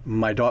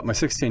my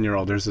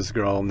 16-year-old, there's this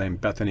girl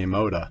named Bethany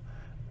Moda,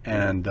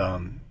 and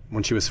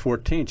when she was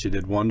 14, she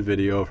did one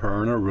video of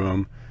her in her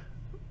room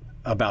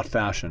about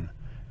fashion.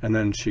 And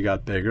then she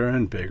got bigger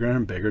and bigger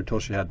and bigger till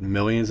she had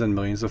millions and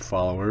millions of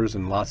followers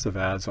and lots of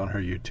ads on her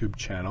YouTube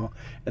channel.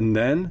 And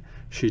then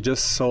she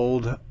just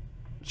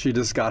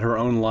got her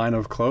own line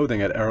of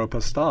clothing at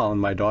Aeropostale, and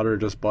my daughter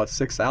just bought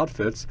 6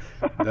 outfits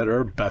that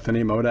are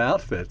Bethany Moda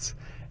outfits.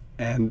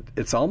 And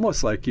it's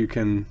almost like you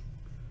can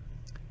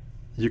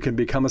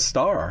become a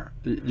star.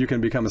 You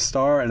can become a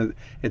star, and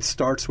it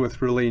starts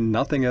with really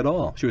nothing at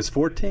all. She was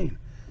 14.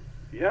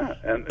 Yeah,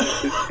 and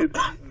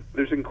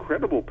there's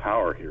incredible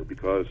power here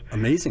because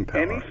amazing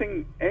power.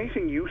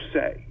 Anything you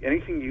say,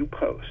 anything you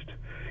post,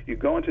 you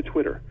go onto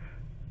Twitter,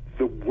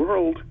 the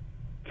world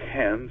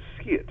can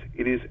see it.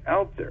 It is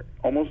out there.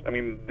 Almost,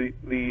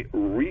 the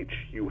reach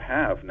you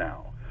have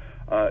now,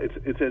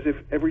 it's as if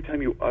every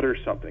time you utter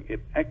something, it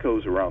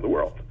echoes around the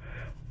world.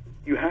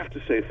 You have to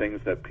say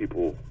things that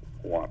people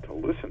want to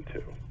listen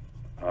to,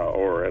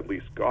 or at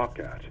least gawk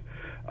at.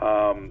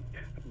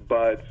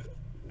 But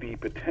the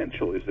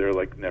potential is there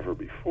like never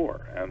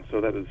before, and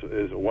so that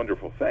is a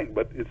wonderful thing.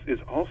 But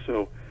it's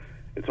also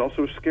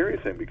a scary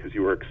thing because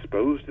you are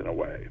exposed in a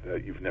way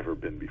that you've never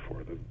been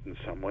before. In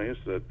some ways,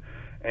 that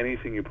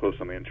anything you post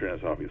on the Internet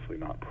is obviously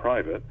not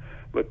private,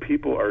 but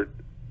people are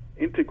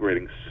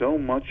integrating so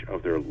much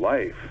of their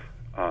life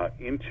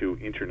into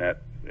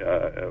Internet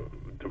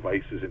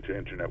devices, into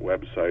Internet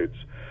websites,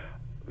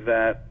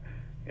 that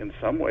in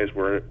some ways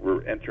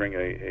we're entering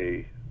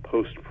a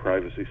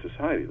post-privacy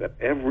society, that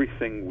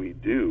everything we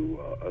do,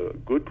 a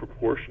good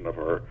proportion of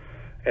our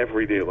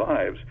everyday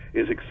lives,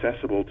 is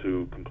accessible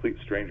to complete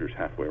strangers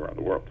halfway around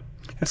the world.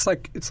 It's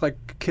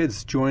like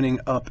kids joining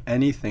up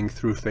anything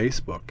through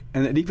Facebook,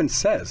 and it even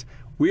says,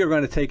 we are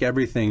going to take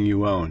everything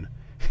you own.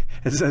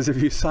 It says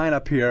if you sign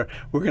up here,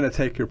 we're going to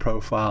take your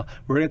profile,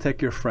 we're going to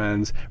take your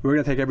friends, we're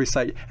going to take every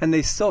site, and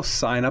they still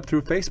sign up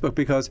through Facebook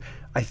because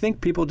I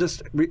think people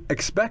just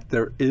expect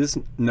there is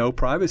no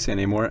privacy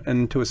anymore,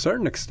 and to a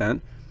certain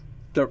extent,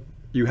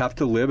 you have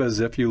to live as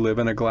if you live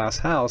in a glass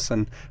house,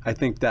 and I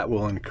think that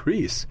will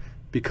increase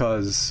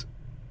because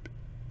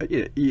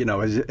it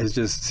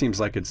just seems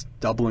like it's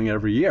doubling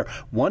every year.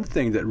 One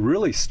thing that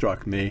really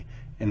struck me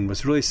and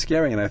was really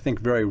scary, and I think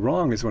very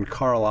wrong, is when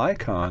Carl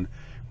Icahn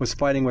was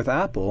fighting with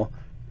Apple,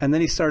 and then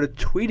he started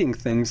tweeting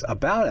things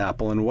about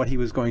Apple and what he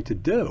was going to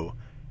do,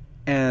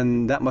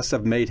 and that must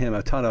have made him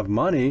a ton of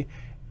money,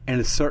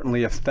 and it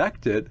certainly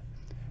affected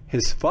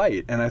his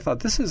fight. And I thought,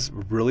 this is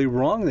really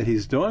wrong that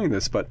he's doing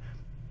this, but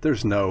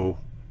there's no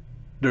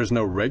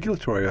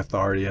regulatory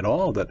authority at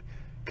all that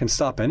can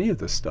stop any of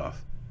this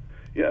stuff.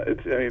 Yeah,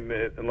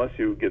 unless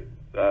you get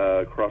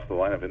across the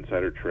line of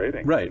insider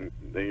trading, right?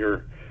 Then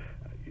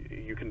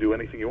you can do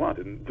anything you want.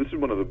 And this is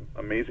one of the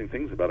amazing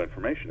things about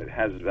information. It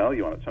has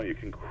value on its own. You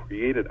can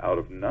create it out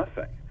of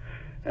nothing.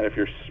 And if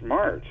you're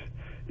smart,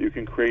 you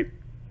can create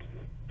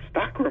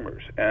stock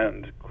rumors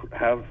and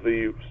have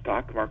the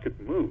stock market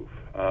move,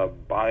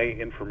 buy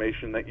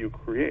information that you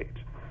create,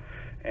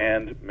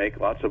 and make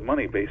lots of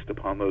money based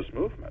upon those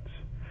movements.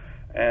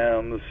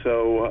 And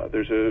so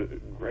there's a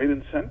great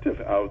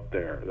incentive out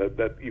there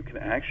that you can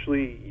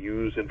actually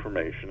use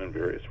information in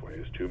various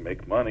ways to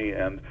make money,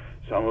 and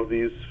some of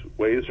these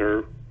ways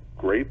are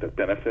great, that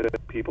benefit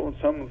people, and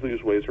some of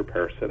these ways are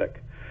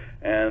parasitic.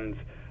 And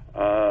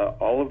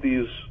all of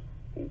these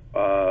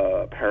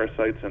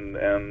parasites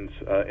and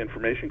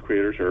information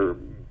creators are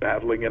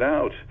battling it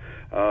out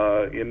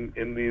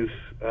in these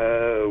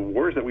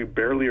wars that we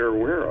barely are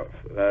aware of.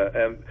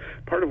 And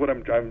part of what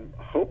I'm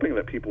hoping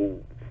that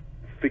people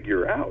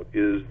figure out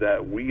is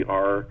that we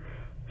are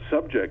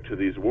subject to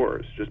these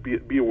wars. Just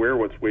be aware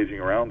what's waging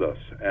around us,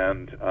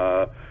 and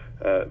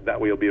that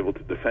way you'll be able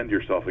to defend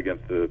yourself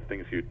against the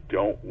things you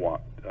don't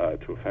want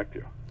to affect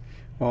you.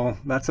 Well,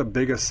 that's a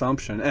big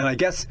assumption. And I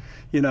guess,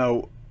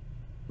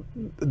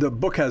 the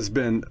book has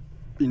been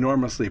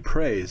enormously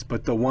praised,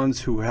 but the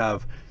ones who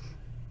have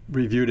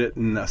reviewed it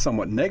in a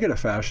somewhat negative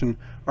fashion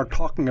are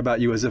talking about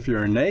you as if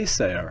you're a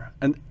naysayer.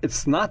 And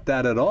it's not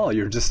that at all.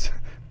 You're just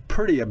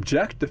pretty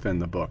objective in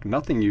the book.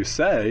 Nothing you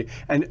say,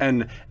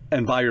 and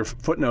by your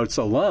footnotes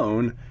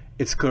alone,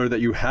 it's clear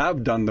that you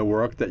have done the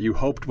work that you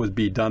hoped would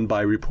be done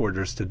by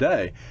reporters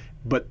today.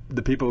 But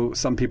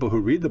some people who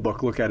read the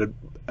book look at it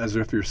as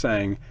if you're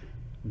saying,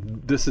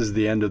 this is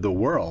the end of the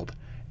world.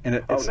 And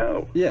it's, oh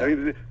no! Yeah, I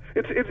mean,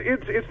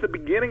 it's the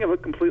beginning of a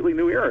completely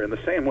new era. In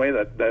the same way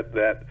that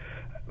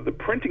the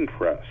printing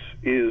press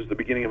is the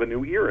beginning of a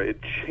new era.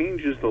 It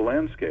changes the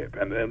landscape.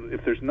 And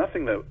if there's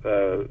nothing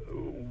that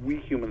we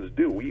humans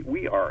do,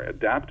 we are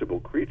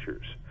adaptable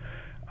creatures,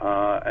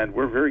 and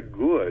we're very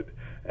good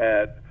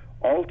at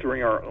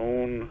altering our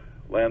own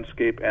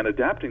landscape and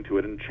adapting to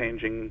it and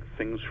changing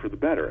things for the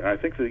better. And I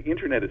think the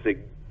internet is a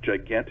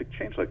gigantic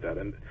change like that.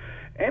 And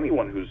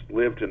anyone who's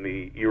lived in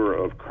the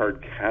era of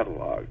card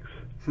catalogs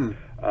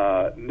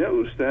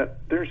knows that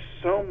there's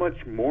so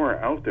much more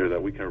out there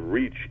that we can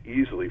reach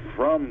easily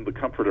from the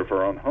comfort of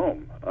our own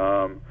home.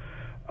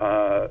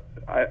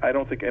 I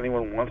don't think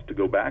anyone wants to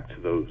go back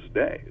to those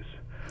days.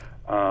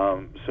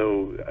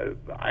 So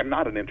I'm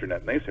not an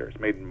internet naysayer. It's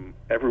made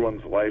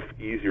everyone's life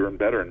easier and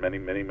better in many,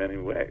 many, many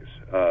ways.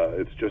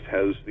 It just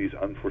has these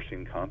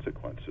unforeseen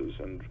consequences,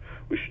 and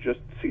we should just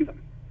see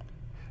them.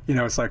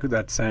 It's like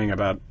that saying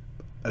about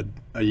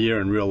a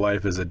year in real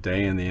life is a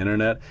day in the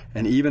internet.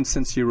 And even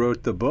since you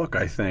wrote the book,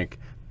 I think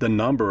the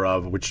number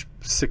of which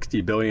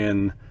 60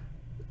 billion,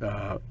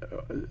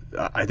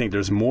 I think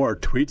there's more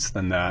tweets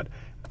than that,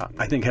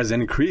 I think has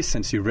increased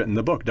since you've written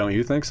the book. Don't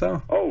you think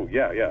so? Oh,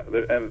 yeah.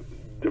 And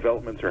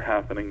developments are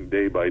happening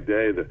day by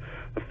day. The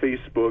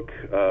Facebook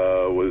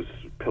was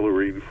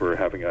pilloried for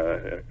having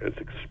its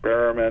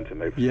experiment,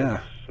 and they've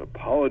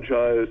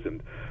apologized.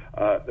 And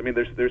I mean,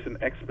 there's an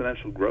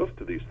exponential growth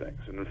to these things.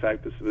 And in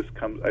fact, this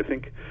comes. I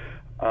think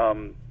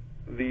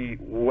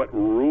what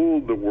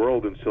ruled the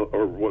world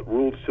what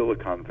ruled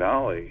Silicon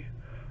Valley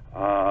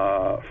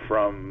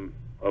from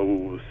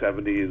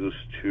 70s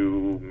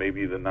to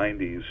maybe the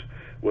 90s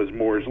was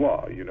Moore's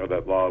law.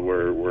 That law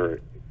where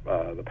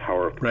the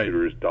power of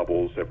computers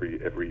doubles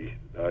every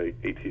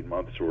 18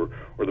 months, or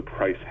the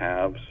price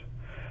halves.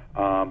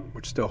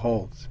 Which still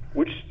holds.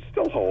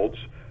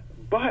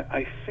 But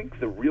I think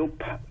the real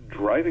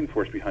driving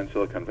force behind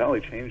Silicon Valley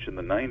changed in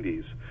the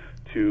 90s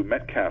to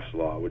Metcalfe's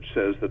law, which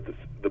says that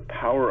the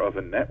power of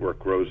a network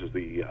grows as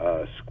the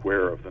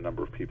square of the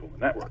number of people in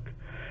the network.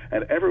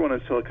 And everyone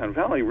in Silicon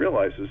Valley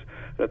realizes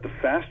that the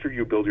faster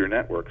you build your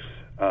networks,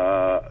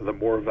 the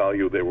more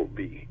value there will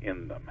be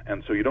in them.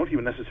 And so you don't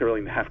even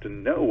necessarily have to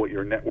know what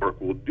your network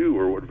will do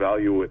or what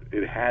value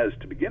it has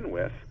to begin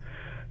with.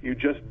 You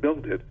just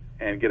build it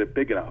and get it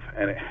big enough,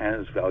 and it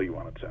has value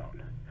on its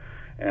own.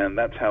 And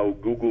that's how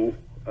Google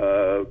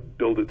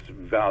built its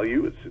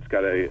value. It's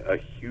got a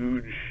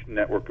huge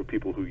network of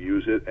people who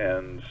use it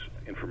and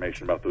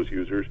information about those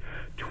users.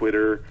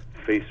 Twitter,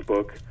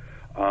 Facebook.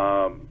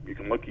 You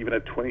can look even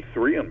at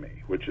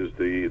 23andMe, which is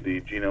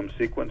the genome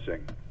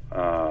sequencing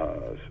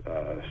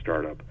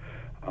startup.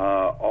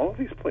 All of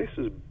these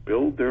places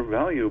build their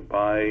value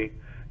by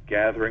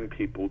gathering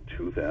people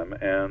to them,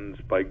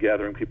 and by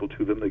gathering people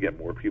to them, they get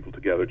more people to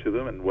gather to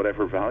them, and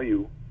whatever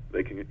value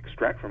they can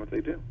extract from it,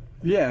 they do.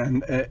 Yeah,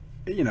 and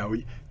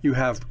you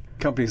have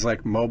companies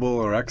like Mobil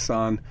or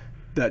Exxon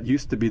that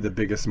used to be the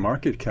biggest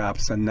market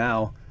caps, and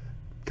now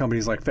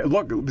companies like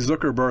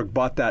Zuckerberg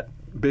bought that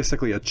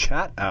basically a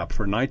chat app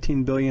for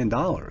 $19 billion.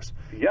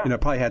 Yeah,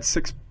 probably had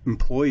 6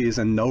 employees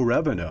and no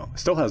revenue.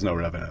 Still has no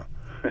revenue.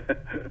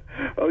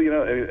 Oh,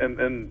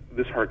 and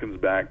this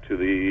harkens back to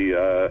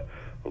the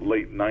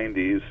late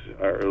 90s,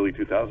 early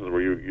 2000s,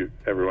 where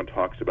everyone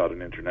talks about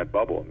an internet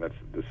bubble, and that's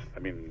this. I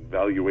mean,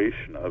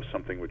 valuation of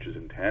something which is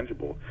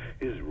intangible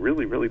is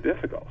really, really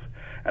difficult.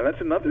 And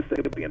that's another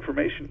thing of the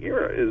information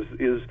era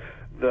is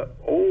the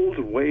old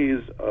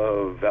ways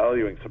of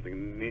valuing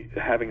something,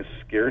 having a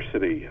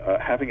scarcity,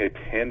 having a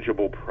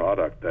tangible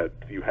product that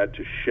you had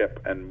to ship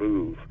and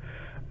move.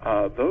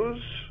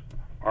 Those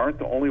aren't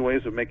the only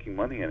ways of making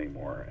money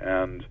anymore,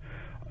 and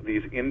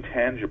these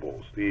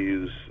intangibles,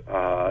 these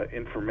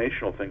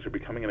informational things, are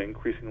becoming an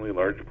increasingly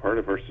large part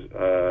of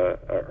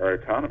our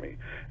economy.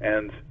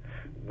 And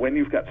when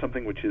you've got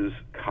something which is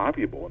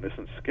copyable and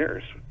isn't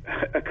scarce,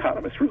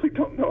 economists really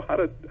don't know how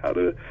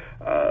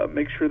to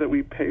make sure that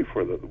we pay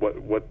for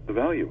what the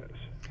value is.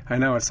 I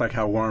know. It's like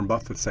how Warren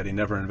Buffett said he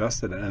never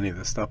invested in any of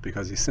this stuff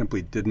because he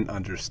simply didn't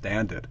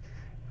understand it.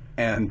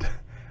 And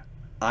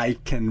I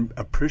can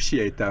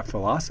appreciate that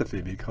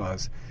philosophy,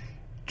 because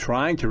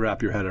trying to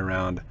wrap your head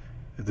around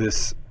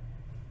this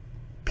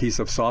piece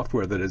of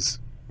software that is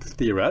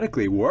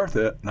theoretically worth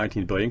it,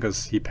 $19 billion,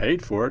 because he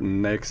paid for it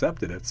and they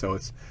accepted it. So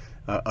it's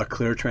a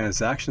clear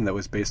transaction that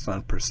was based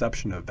on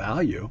perception of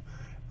value.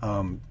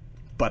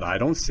 But I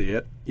don't see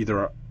it.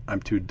 Either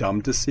I'm too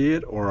dumb to see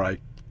it, or I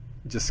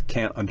just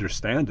can't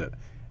understand it.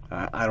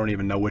 I don't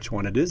even know which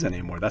one it is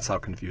anymore. That's how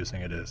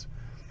confusing it is.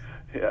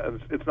 Yeah,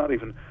 it's not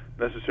even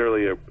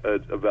necessarily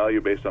a value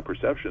based on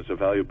perception. It's a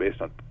value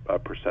based on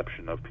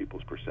perception of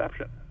people's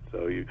perception.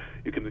 So you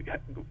can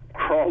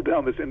crawl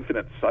down this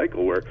infinite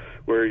cycle where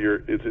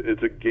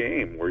it's a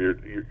game where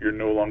you're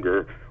no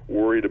longer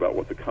worried about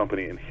what the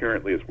company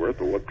inherently is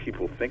worth or what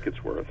people think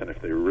it's worth. And if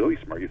they're really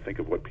smart, you think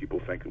of what people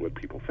think and what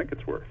people think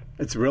it's worth.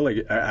 It's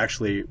really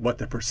actually what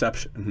the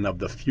perception of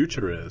the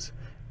future is,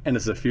 and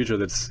it's a future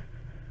that's,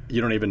 you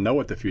don't even know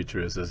what the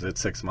future is. Is it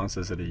 6 months?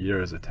 Is it a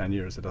year? Is it 10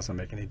 years? It doesn't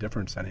make any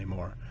difference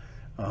anymore.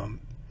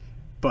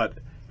 But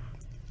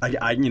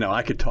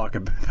I could talk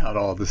about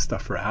all this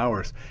stuff for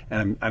hours,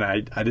 and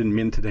I didn't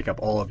mean to take up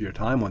all of your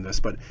time on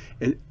this, but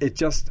it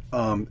just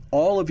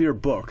all of your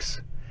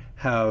books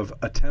have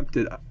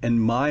attempted, in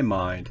my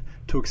mind,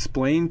 to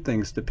explain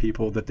things to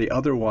people that they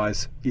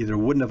otherwise either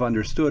wouldn't have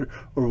understood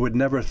or would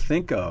never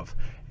think of.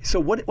 So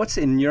what's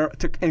in your,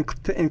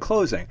 in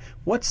closing,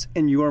 what's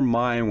in your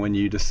mind when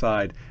you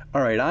decide,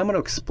 all right, I'm going to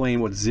explain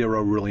what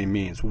zero really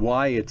means,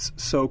 why it's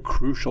so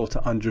crucial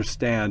to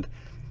understand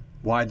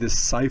why this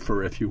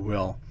cipher, if you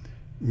will,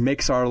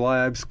 makes our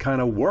lives kind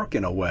of work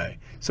in a way.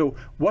 So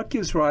what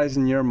gives rise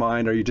in your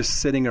mind? Are you just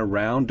sitting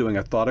around doing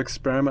a thought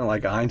experiment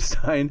like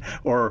Einstein?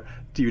 Or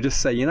do you just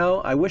say,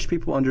 I wish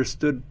people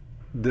understood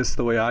this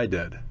the way I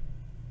did?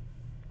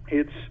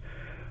 It's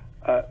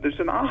there's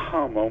an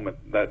aha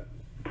moment that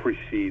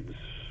precedes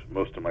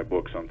most of my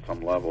books on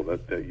some level,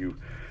 that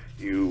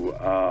you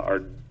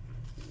are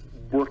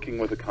working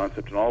with a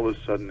concept and all of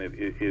a sudden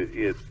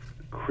it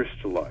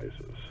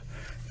crystallizes.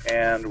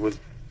 And with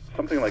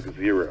something like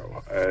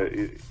zero,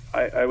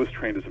 I was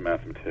trained as a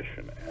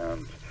mathematician,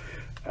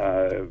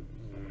 and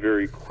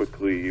very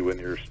quickly when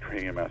you're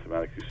training in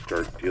mathematics, you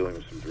start dealing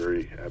with some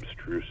very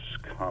abstruse,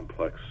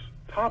 complex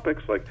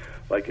topics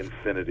like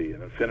infinity,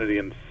 and infinity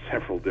in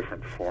several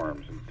different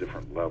forms and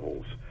different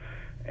levels,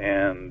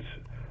 and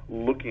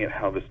looking at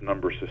how this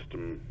number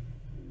system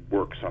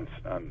works on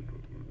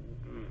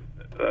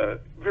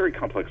very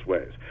complex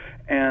ways.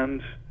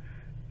 And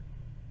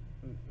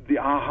the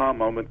aha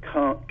moment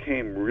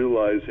came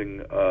realizing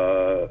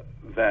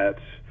that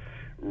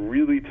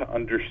really to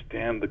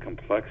understand the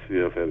complexity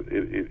of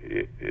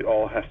it, it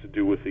all has to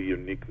do with the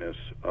uniqueness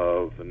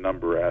of the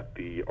number at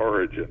the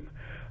origin.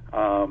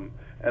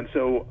 And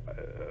so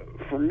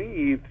for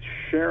me,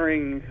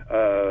 sharing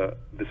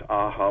this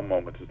aha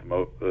moment is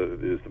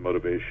the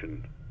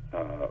motivation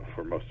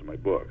for most of my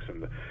books.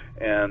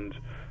 And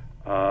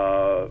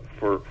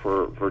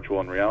for Virtual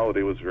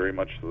Unreality was very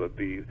much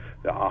the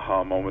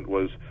aha moment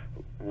was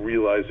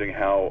realizing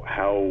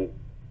how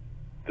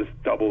this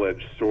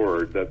double-edged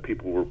sword that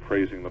people were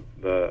praising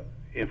the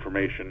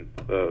information,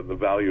 the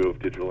value of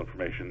digital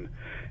information,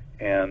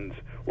 and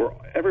where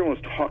everyone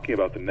was talking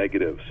about the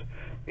negatives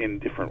in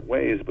different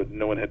ways, but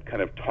no one had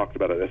kind of talked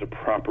about it as a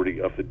property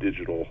of the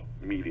digital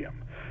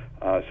medium.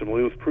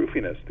 Similarly with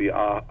proofiness,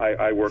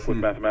 I work with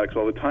mathematics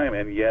all the time,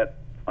 and yet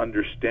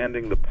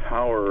understanding the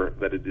power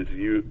that it is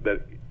used,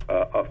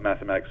 of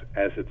mathematics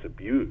as it's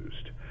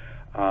abused,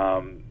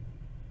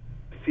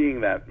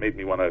 seeing that made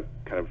me want to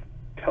kind of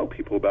tell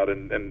people about it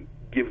and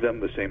give them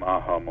the same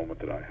aha moment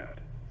that I had.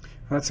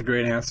 That's a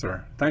great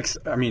answer. Thanks.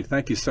 I mean,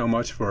 thank you so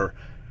much for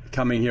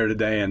coming here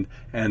today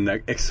and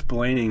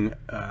explaining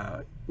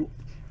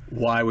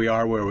why we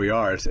are where we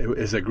are.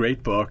 It's a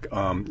great book.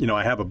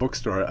 I have a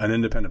bookstore, an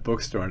independent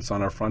bookstore, and it's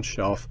on our front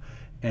shelf.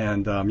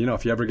 And,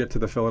 if you ever get to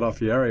the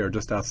Philadelphia area or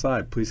just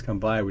outside, please come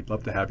by. We'd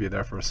love to have you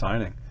there for a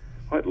signing.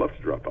 I'd love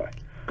to drop by.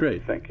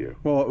 Great. Thank you.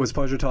 Well, it was a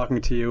pleasure talking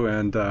to you.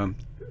 And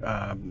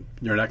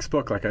your next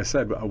book, like I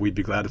said, we'd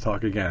be glad to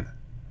talk again.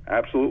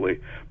 Absolutely.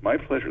 My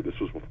pleasure. This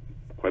was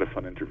quite a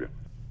fun interview.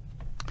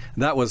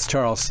 That was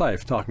Charles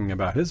Seife talking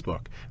about his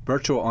book,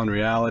 Virtual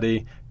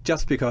Unreality.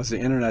 Just because the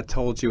internet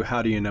told you,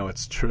 how do you know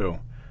it's true?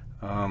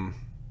 And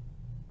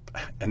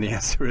the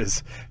answer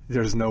is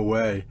there's no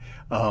way.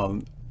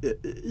 I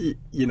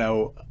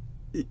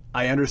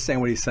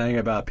understand what he's saying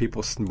about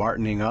people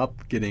smartening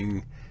up,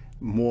 getting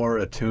more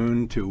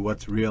attuned to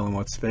what's real and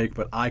what's fake,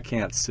 but I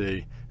can't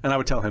see, and I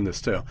would tell him this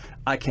too,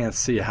 I can't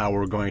see how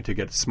we're going to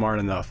get smart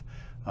enough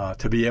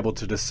to be able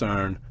to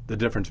discern the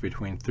difference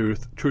between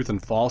truth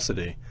and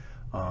falsity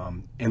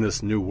in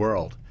this new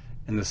world,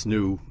 in this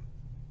new,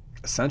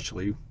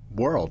 essentially,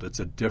 world. It's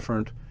a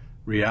different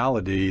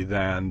reality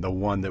than the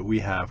one that we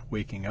have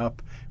waking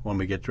up when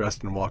we get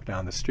dressed and walk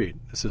down the street.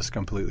 This is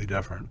completely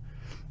different.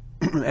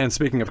 And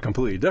speaking of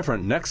completely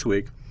different, next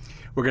week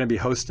we're going to be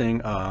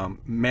hosting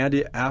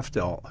Mandy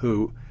Aftel,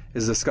 who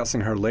is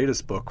discussing her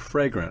latest book,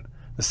 Fragrant,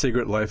 The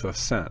Secret Life of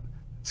Scent.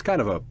 It's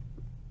kind of a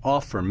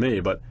off for me,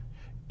 but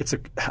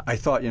I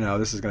thought,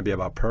 this is going to be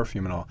about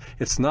perfume and all.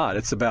 It's not.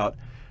 It's about,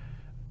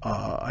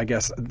 I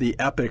guess, the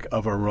epic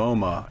of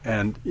aroma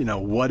and,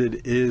 what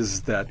it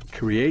is that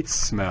creates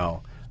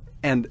smell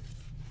and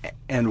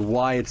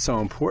why it's so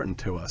important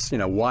to us,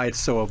 why it's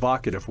so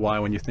evocative, why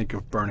when you think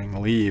of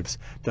burning leaves,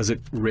 does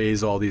it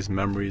raise all these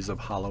memories of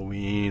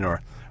Halloween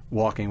or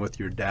walking with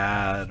your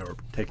dad or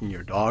taking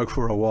your dog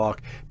for a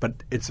walk, but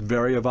it's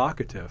very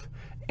evocative.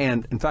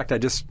 And in fact, I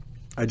just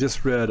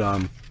read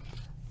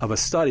of a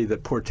study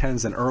that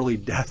portends an early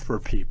death for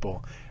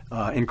people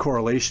in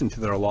correlation to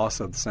their loss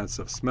of the sense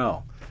of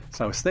smell.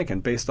 So I was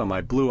thinking, based on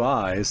my blue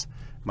eyes,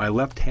 my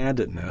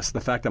left-handedness, the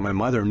fact that my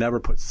mother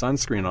never put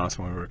sunscreen on us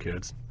when we were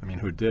kids. I mean,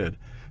 who did?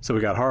 So we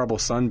got horrible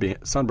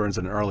sunburns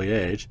at an early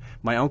age.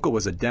 My uncle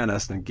was a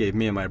dentist and gave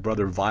me and my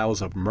brother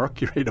vials of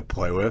mercury to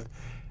play with.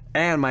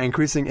 And my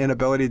increasing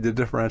inability to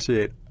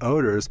differentiate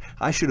odors,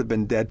 I should have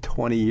been dead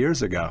 20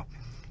 years ago.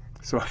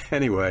 So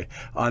anyway,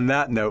 on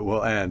that note,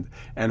 we'll end.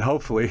 And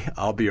hopefully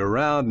I'll be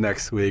around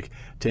next week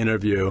to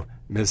interview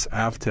Ms.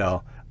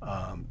 Aftel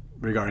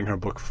regarding her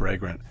book,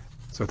 Fragrant.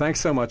 So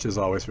thanks so much, as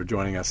always, for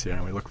joining us here,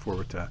 and we look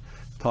forward to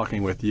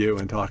talking with you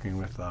and talking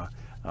with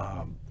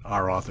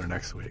our author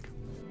next week.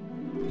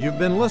 You've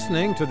been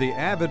listening to the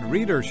Avid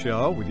Reader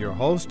Show with your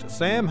host,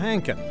 Sam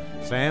Hankin.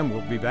 Sam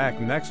will be back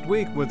next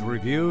week with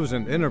reviews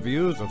and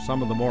interviews of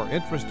some of the more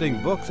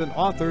interesting books and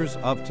authors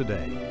of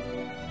today.